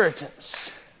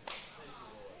inheritance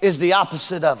is the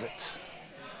opposite of it.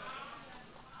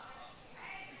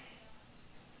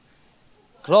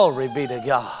 Glory be to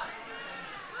God.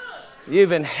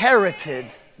 You've inherited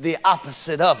the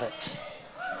opposite of it.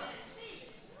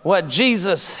 What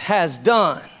Jesus has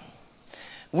done,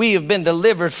 we have been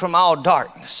delivered from all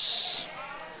darkness.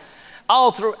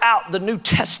 All throughout the New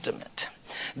Testament,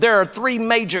 there are three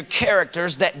major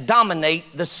characters that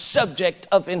dominate the subject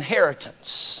of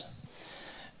inheritance: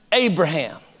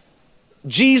 Abraham,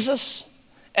 Jesus,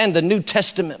 and the New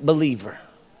Testament believer.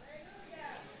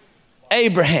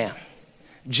 Abraham,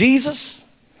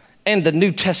 Jesus, and the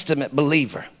New Testament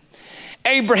believer.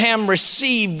 Abraham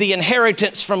received the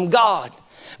inheritance from God,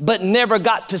 but never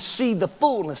got to see the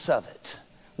fullness of it.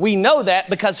 We know that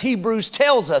because Hebrews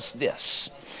tells us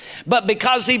this. But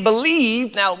because he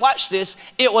believed, now watch this,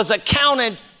 it was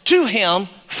accounted to him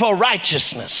for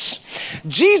righteousness.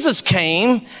 Jesus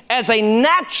came as a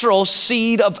natural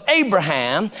seed of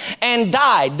Abraham and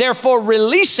died, therefore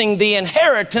releasing the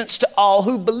inheritance to all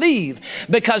who believe.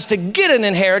 Because to get an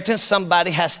inheritance,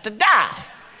 somebody has to die.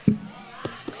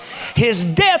 His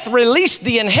death released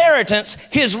the inheritance.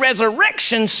 His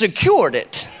resurrection secured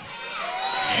it.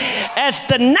 As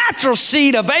the natural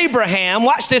seed of Abraham,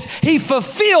 watch this, he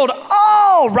fulfilled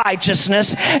all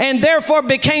righteousness and therefore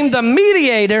became the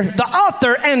mediator, the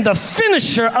author, and the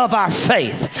finisher of our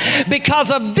faith. Because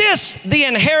of this, the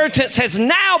inheritance has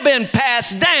now been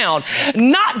passed down,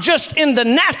 not just in the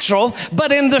natural,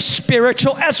 but in the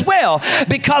spiritual as well.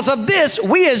 Because of this,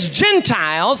 we as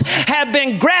Gentiles have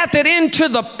been grafted into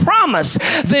the promise,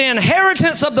 the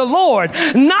inheritance of the Lord,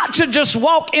 not to just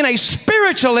walk in a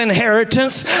spiritual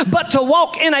inheritance, but to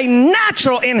walk in a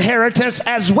natural inheritance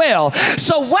as well.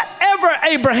 So whatever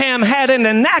Abraham had in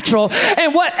the natural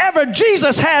and whatever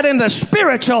Jesus had in the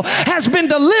spiritual has been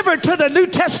delivered to the New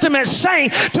Testament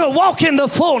saint to walk in the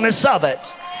fullness of it.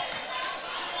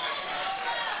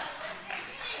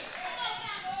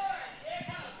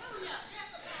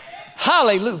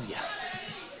 Hallelujah.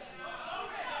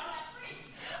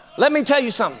 Let me tell you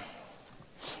something.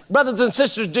 Brothers and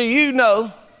sisters, do you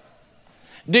know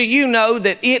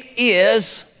that it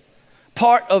is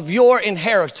part of your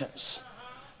inheritance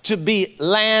to be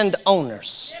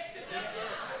landowners?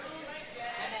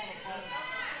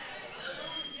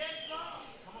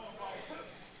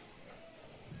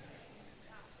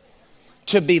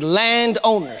 To be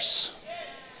landowners.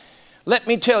 Let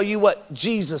me tell you what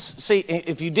Jesus, see,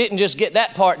 if you didn't just get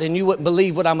that part, then you wouldn't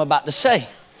believe what I'm about to say.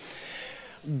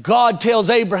 God tells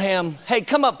Abraham, hey,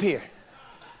 come up here.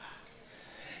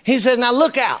 He says, now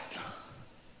look out,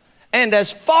 and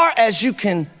as far as you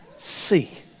can see,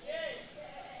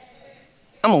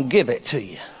 I'm going to give it to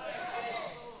you.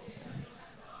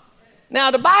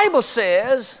 Now the Bible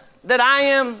says that I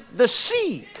am the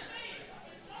seed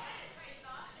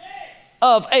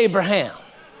of Abraham.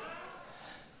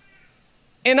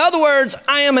 In other words,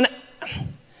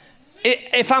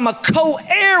 if I'm a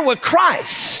co-heir with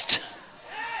Christ,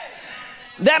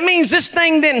 that means this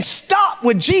thing didn't stop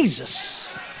with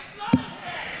Jesus.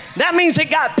 That means it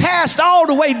got passed all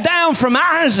the way down from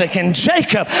Isaac and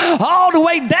Jacob, all the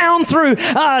way down through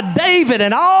David,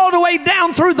 and all the way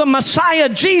down through the Messiah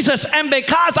Jesus. And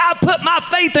because I put my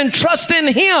faith and trust in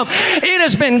him, it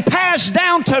has been passed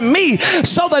down to me.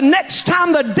 So the next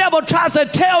time the devil tries to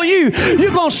tell you,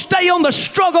 you're going to stay on the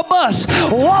struggle bus,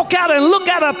 walk out and look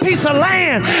at a piece of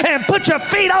land and put your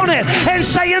feet on it and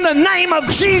say, in the name of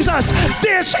Jesus,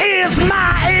 this is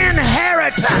my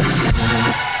inheritance.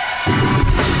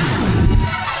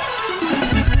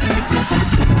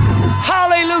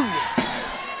 Hallelujah.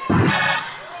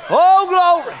 Oh,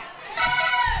 glory.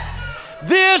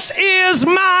 This is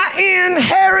my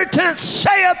inheritance,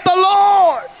 saith the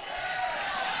Lord.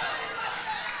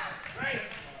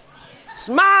 It's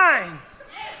mine.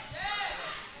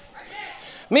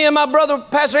 Me and my brother,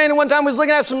 Pastor Andy, one time was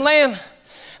looking at some land.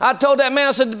 I told that man,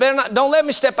 I said, don't let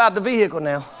me step out the vehicle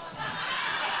now.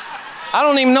 I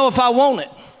don't even know if I want it.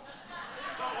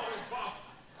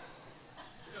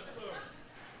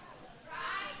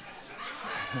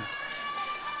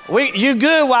 You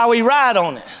good while we ride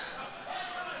on it.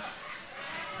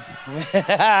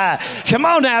 Come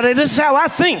on now, this is how I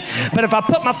think. But if I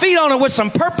put my feet on it with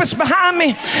some purpose behind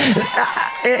me,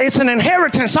 it's an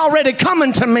inheritance already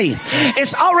coming to me.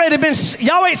 It's already been,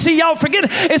 y'all forget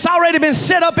it. It's already been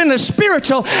set up in the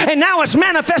spiritual, and now it's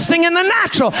manifesting in the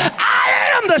natural.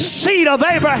 I am the seed of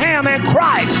Abraham and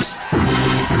Christ.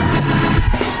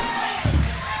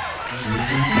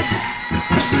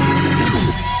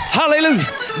 Hallelujah.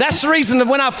 That's the reason that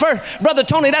when I first, Brother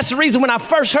Tony, that's the reason when I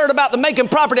first heard about the Macon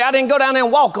property, I didn't go down there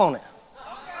and walk on it.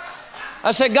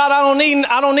 I said, God, I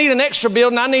don't need an extra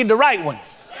building. I need the right one.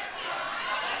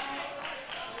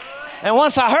 And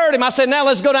once I heard him, I said, now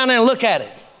let's go down there and look at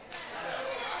it.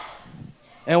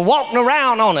 And walking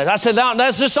around on it. I said, no,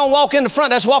 let's just don't walk in the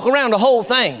front. Let's walk around the whole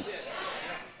thing.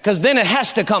 Because then it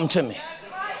has to come to me.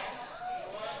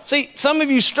 See, some of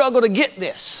you struggle to get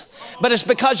this. But it's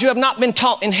because you have not been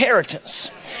taught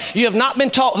inheritance. You have not been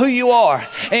taught who you are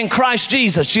in Christ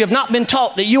Jesus. You have not been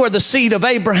taught that you are the seed of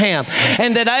Abraham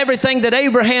and that everything that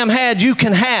Abraham had, you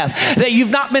can have. That you've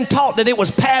not been taught that it was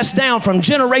passed down from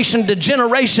generation to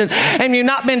generation, and you've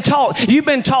not been taught. You've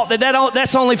been taught that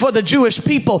that's only for the Jewish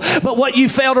people. But what you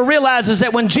fail to realize is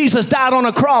that when Jesus died on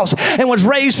a cross and was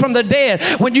raised from the dead,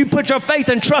 when you put your faith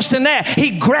and trust in that,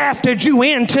 he grafted you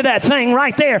into that thing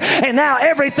right there. And now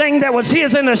everything that was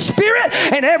his in the spirit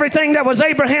and everything that was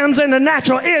Abraham's in the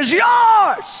natural is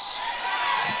yours.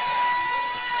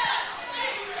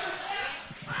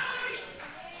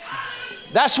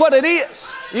 That's what it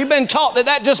is. You've been taught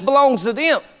that just belongs to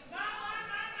them.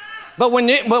 But when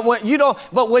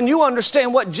you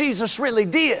understand what Jesus really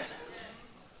did,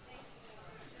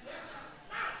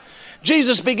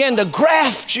 Jesus began to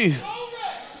graft you.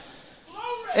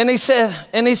 And he said,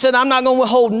 I'm not going to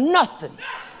withhold nothing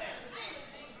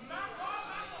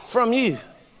from you.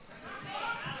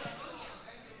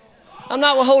 I'm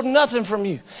not withholding nothing from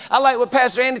you. I like what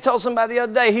Pastor Andy told somebody the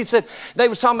other day. He said, they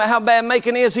was talking about how bad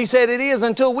Macon is. He said, it is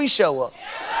until we show up.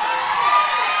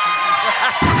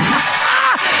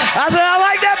 I said, I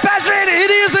like that, Pastor Andy. It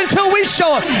is until we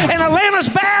show up. And Atlanta's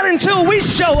bad until we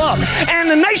show up. And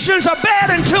the nations are bad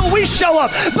until we show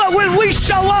up. But when we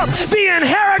show up, the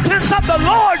inheritance of the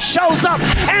Lord shows up.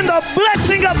 And the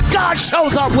blessing of God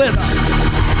shows up with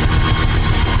us.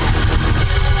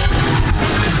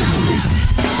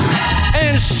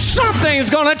 And something's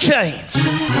going to change.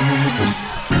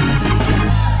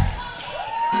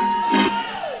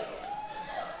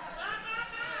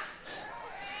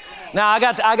 Now, I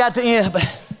got to end,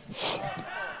 but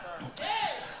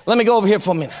let me go over here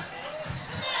for a minute.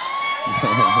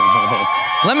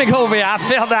 Let me go over here. I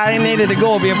felt that I needed to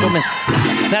go over here for a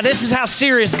minute. Now, this is how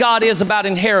serious God is about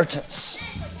inheritance.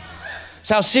 It's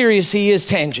how serious he is,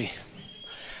 Tangi.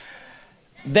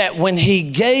 That when he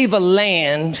gave a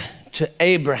land to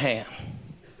Abraham,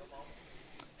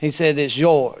 he said, it's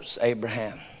yours,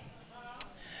 Abraham.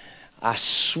 I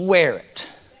swear it.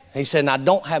 He said, and I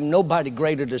don't have nobody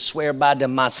greater to swear by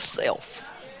than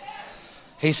myself.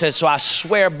 He said, so I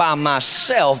swear by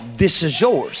myself, this is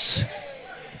yours.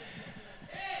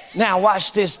 Now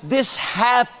watch this. This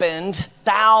happened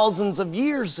thousands of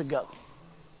years ago.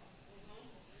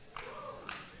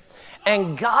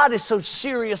 And God is so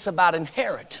serious about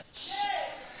inheritance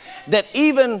that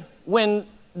even when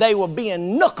they were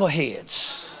being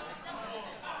knuckleheads,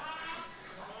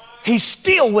 he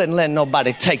still wouldn't let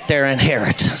nobody take their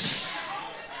inheritance.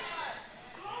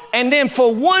 And then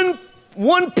for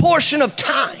one portion of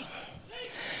time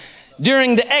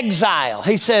during the exile,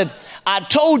 he said, I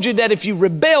told you that if you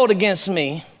rebelled against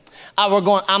me,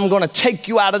 I'm going to take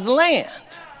you out of the land.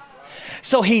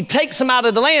 So he takes them out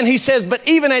of the land. He says, but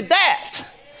even at that,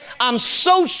 I'm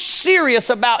so serious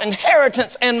about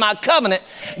inheritance and my covenant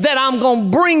that I'm going to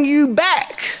bring you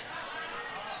back.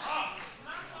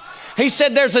 He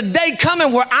said, there's a day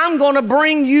coming where I'm going to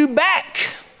bring you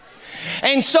back.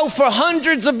 And so for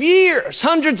hundreds of years,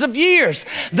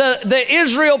 the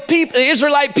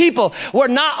Israelite people were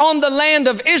not on the land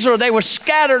of Israel. They were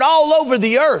scattered all over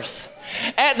the earth.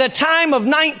 At the time of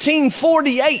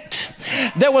 1948,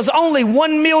 there was only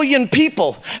 1 million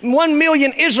people, 1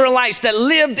 million Israelites that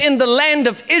lived in the land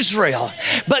of Israel.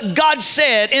 But God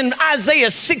said in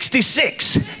Isaiah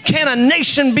 66, can a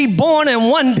nation be born in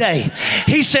one day?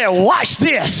 He said, watch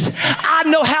this. I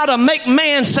know how to make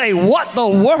man say, what the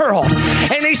world?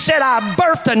 And he said, I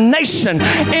birthed a nation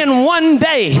in one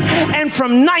day. And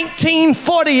from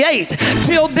 1948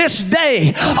 till this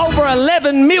day, over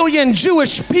 11 million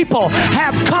Jewish people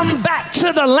have come back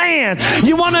to the land.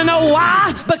 You want to know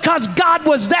why? Because God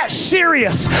was that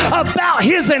serious about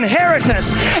his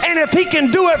inheritance. And if he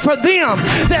can do it for them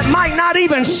that might not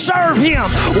even serve him,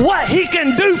 what he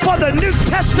can do for the New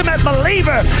Testament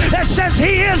believer that says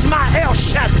he is my El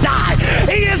Shaddai,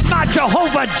 he is my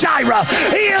Jehovah Jireh,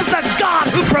 he is the God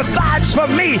who provides for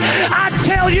me. I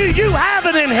tell you, you have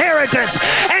an inheritance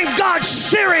and God's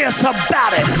serious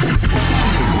about it.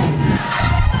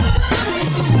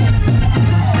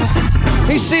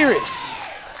 He's serious.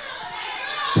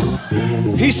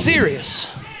 He's serious.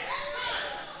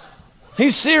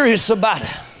 He's serious about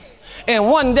it. And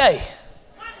one day,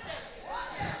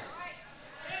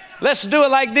 let's do it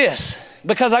like this,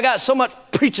 because I got so much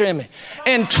preacher in me.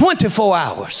 In 24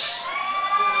 hours.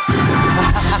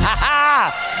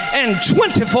 In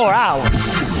 24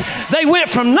 hours, they went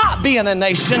from not being a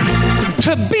nation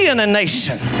to being a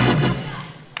nation.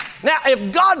 Now,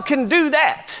 if God can do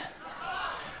that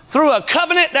through a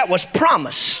covenant that was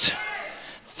promised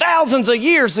thousands of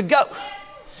years ago,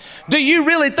 do you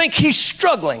really think he's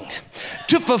struggling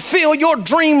to fulfill your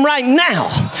dream right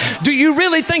now? Do you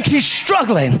really think he's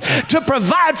struggling to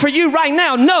provide for you right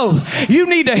now? No, you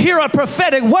need to hear a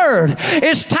prophetic word.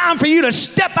 It's time for you to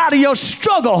step out of your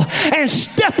struggle and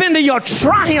step into your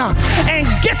triumph and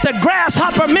get the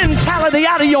grasshopper mentality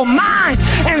out of your mind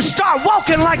and start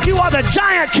walking like you are the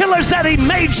giant killers that he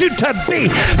made you to be,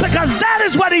 because that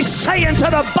is what he's saying to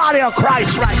the body of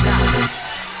Christ right now.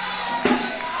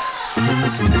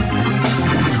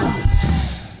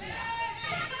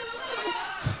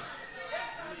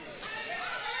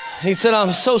 He said,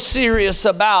 I'm so serious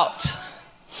about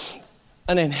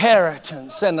an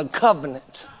inheritance and a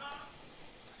covenant.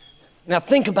 Now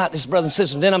think about this, brothers and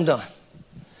sisters, then I'm done.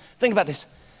 Think about this.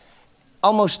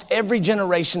 Almost every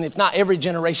generation, if not every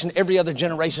generation, every other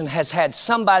generation has had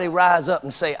somebody rise up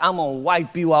and say, I'm going to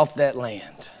wipe you off that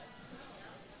land.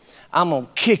 I'm going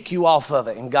to kick you off of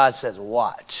it. And God says,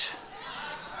 watch.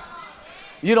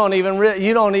 You don't even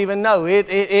know.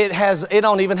 It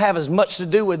don't even have as much to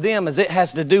do with them as it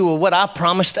has to do with what I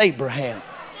promised Abraham.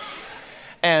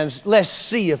 And let's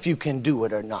see if you can do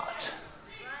it or not.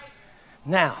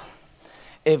 Now,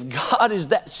 if God is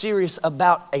that serious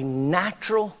about a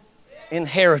natural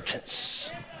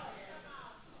inheritance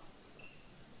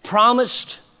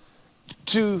promised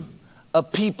to a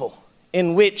people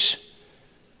in which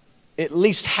at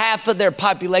least half of their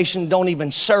population don't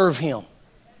even serve him,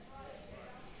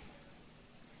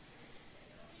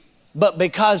 but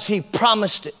because he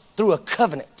promised it through a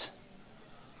covenant,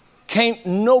 can't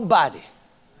nobody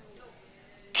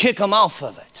kick them off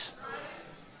of it.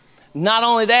 Not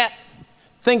only that,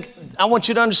 I want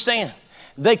you to understand,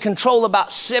 they control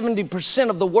about 70%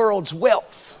 of the world's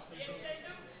wealth.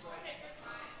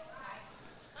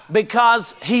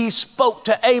 Because he spoke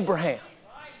to Abraham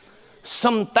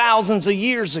some thousands of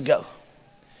years ago.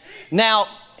 Now,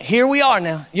 here we are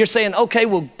now. You're saying, okay,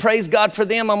 well, praise God for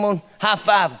them. I'm going to high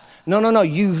five. No.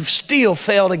 You still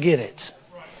fail to get it.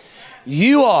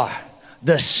 You are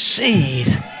the seed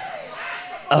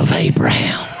of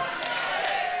Abraham.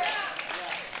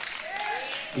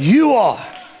 You are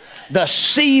the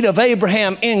seed of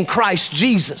Abraham in Christ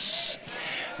Jesus.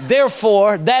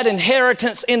 Therefore, that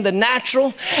inheritance in the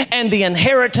natural and the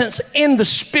inheritance in the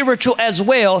spiritual as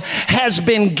well has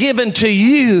been given to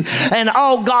you. And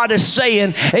all God is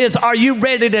saying is, are you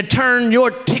ready to turn your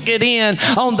ticket in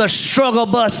on the struggle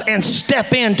bus and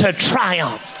step into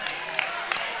triumph?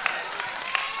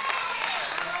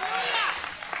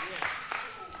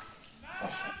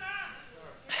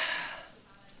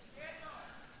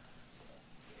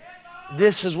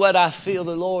 This is what I feel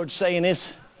the Lord saying.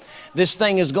 This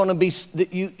thing is going to be,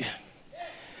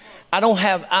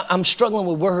 I'm struggling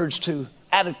with words to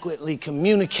adequately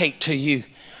communicate to you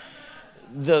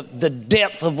the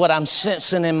depth of what I'm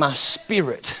sensing in my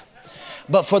spirit.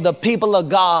 But for the people of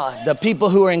God, the people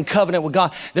who are in covenant with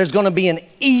God, there's going to be an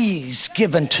ease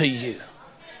given to you.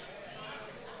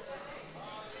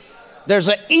 There's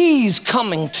an ease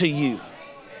coming to you.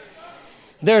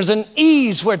 There's an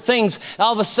ease where things,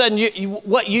 all of a sudden,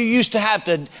 what you used to have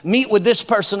to meet with this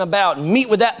person about and meet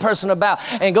with that person about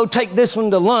and go take this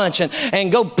one to lunch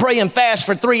and go pray and fast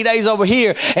for 3 days over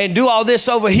here and do all this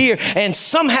over here. And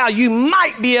somehow you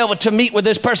might be able to meet with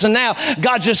this person now.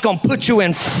 God's just going to put you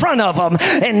in front of them.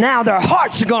 And now their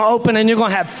hearts are going to open and you're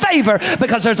going to have favor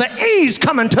because there's an ease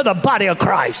coming to the body of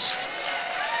Christ.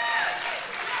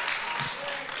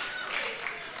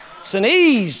 It's an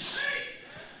ease.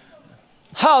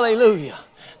 Hallelujah.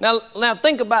 Now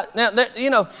think about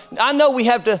I know we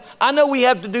have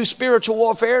to do spiritual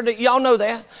warfare. Y'all know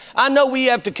that. I know we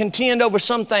have to contend over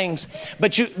some things,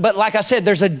 but like I said,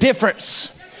 there's a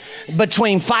difference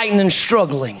between fighting and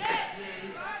struggling.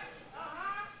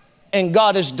 And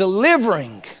God is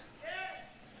delivering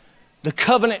the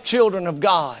covenant children of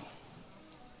God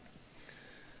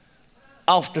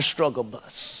off the struggle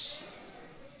bus.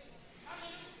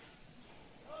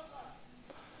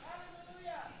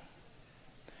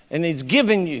 And He's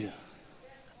given you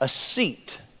a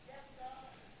seat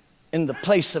in the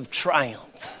place of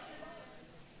triumph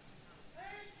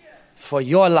for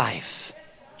your life,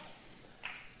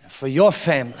 for your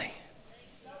family,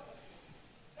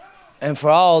 and for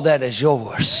all that is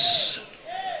yours.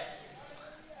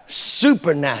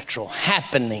 Supernatural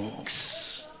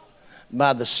happenings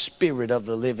by the Spirit of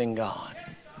the living God.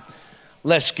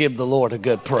 Let's give the Lord a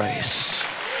good praise.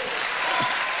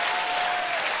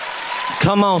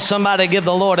 Come on, somebody give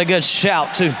the Lord a good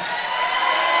shout too.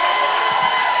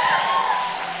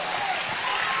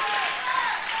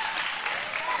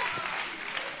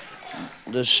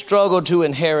 The struggle to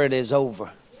inherit is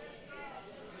over.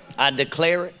 I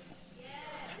declare it.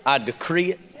 I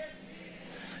decree it.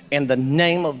 In the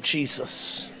name of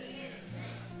Jesus,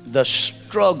 the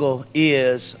struggle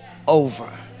is over.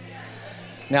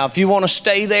 Now, if you want to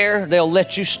stay there, they'll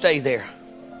let you stay there.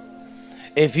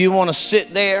 If you want to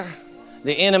sit there,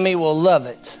 the enemy will love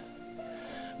it.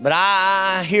 But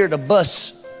I hear the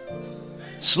bus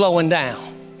slowing down.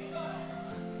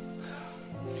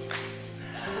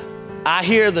 I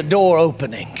hear the door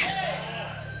opening.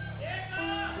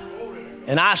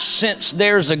 And I sense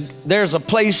there's a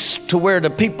place to where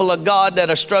the people of God that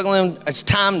are struggling, it's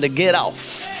time to get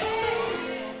off.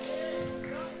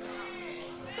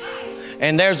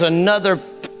 And there's another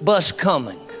bus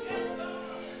coming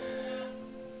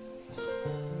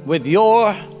with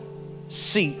your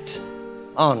seat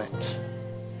on it.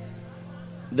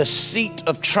 The seat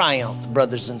of triumph,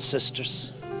 brothers and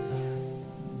sisters.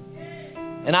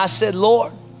 And I said,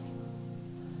 Lord,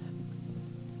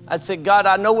 I said, God,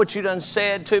 I know what you done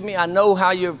said to me. I know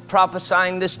how you're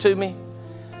prophesying this to me.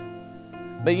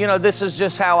 But this is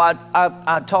just how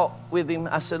I talk with him.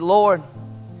 I said, Lord,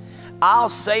 I'll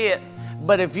say it,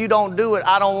 but if you don't do it,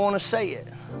 I don't want to say it.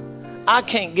 I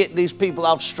can't get these people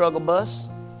off the struggle bus.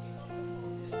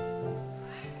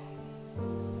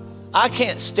 I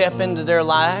can't step into their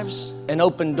lives and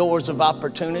open doors of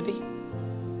opportunity.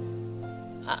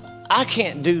 I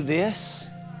can't do this.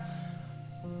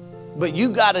 But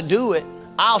you got to do it.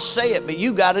 I'll say it, but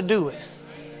you got to do it.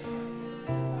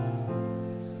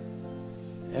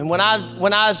 And when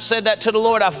I said that to the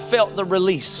Lord, I felt the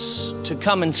release to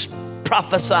come and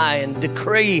prophesy and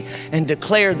decree and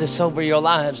declare this over your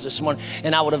lives this morning.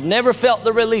 And I would have never felt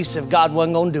the release if God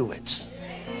wasn't going to do it.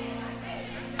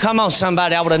 Come on,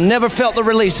 somebody. I would have never felt the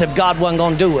release if God wasn't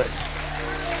going to do it.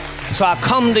 So I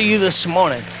come to you this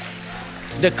morning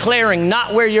declaring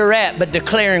not where you're at, but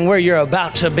declaring where you're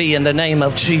about to be in the name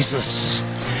of Jesus.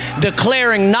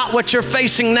 Declaring not what you're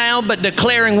facing now, but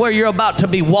declaring where you're about to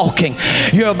be walking.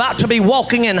 You're about to be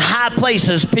walking in high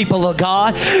places, people of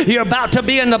God. You're about to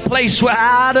be in the place where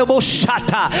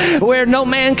no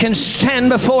man can stand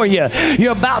before you.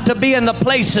 You're about to be in the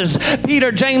places,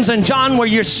 Peter, James, and John, where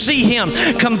you see him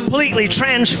completely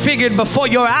transfigured before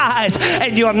your eyes,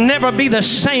 and you'll never be the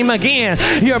same again.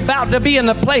 You're about to be in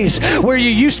the place where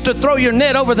you used to throw your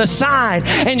net over the side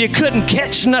and you couldn't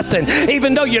catch nothing,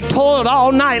 even though you toiled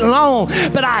all night long.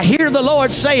 But I hear the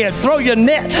Lord say it, throw your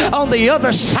net on the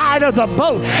other side of the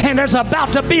boat, and there's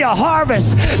about to be a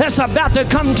harvest that's about to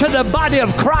come to the body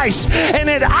of Christ. And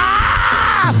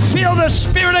I feel the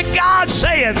Spirit of God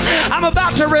saying, I'm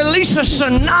about to release a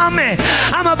tsunami.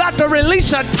 I'm about to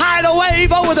release a tidal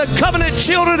wave over the covenant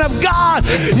children of God.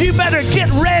 You better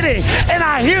get ready. And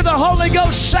I hear the Holy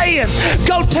Ghost saying,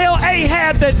 go tell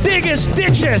Ahab to dig his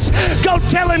ditches. Go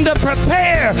tell him to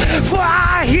prepare, for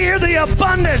I hear the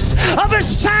abundance of a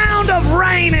sound of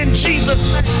rain in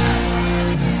Jesus' name.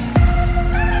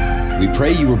 We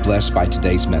pray you were blessed by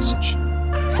today's message.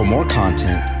 For more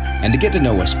content and to get to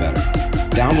know us better,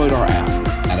 download our app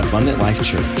at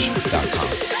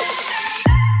abundantlifechurch.com.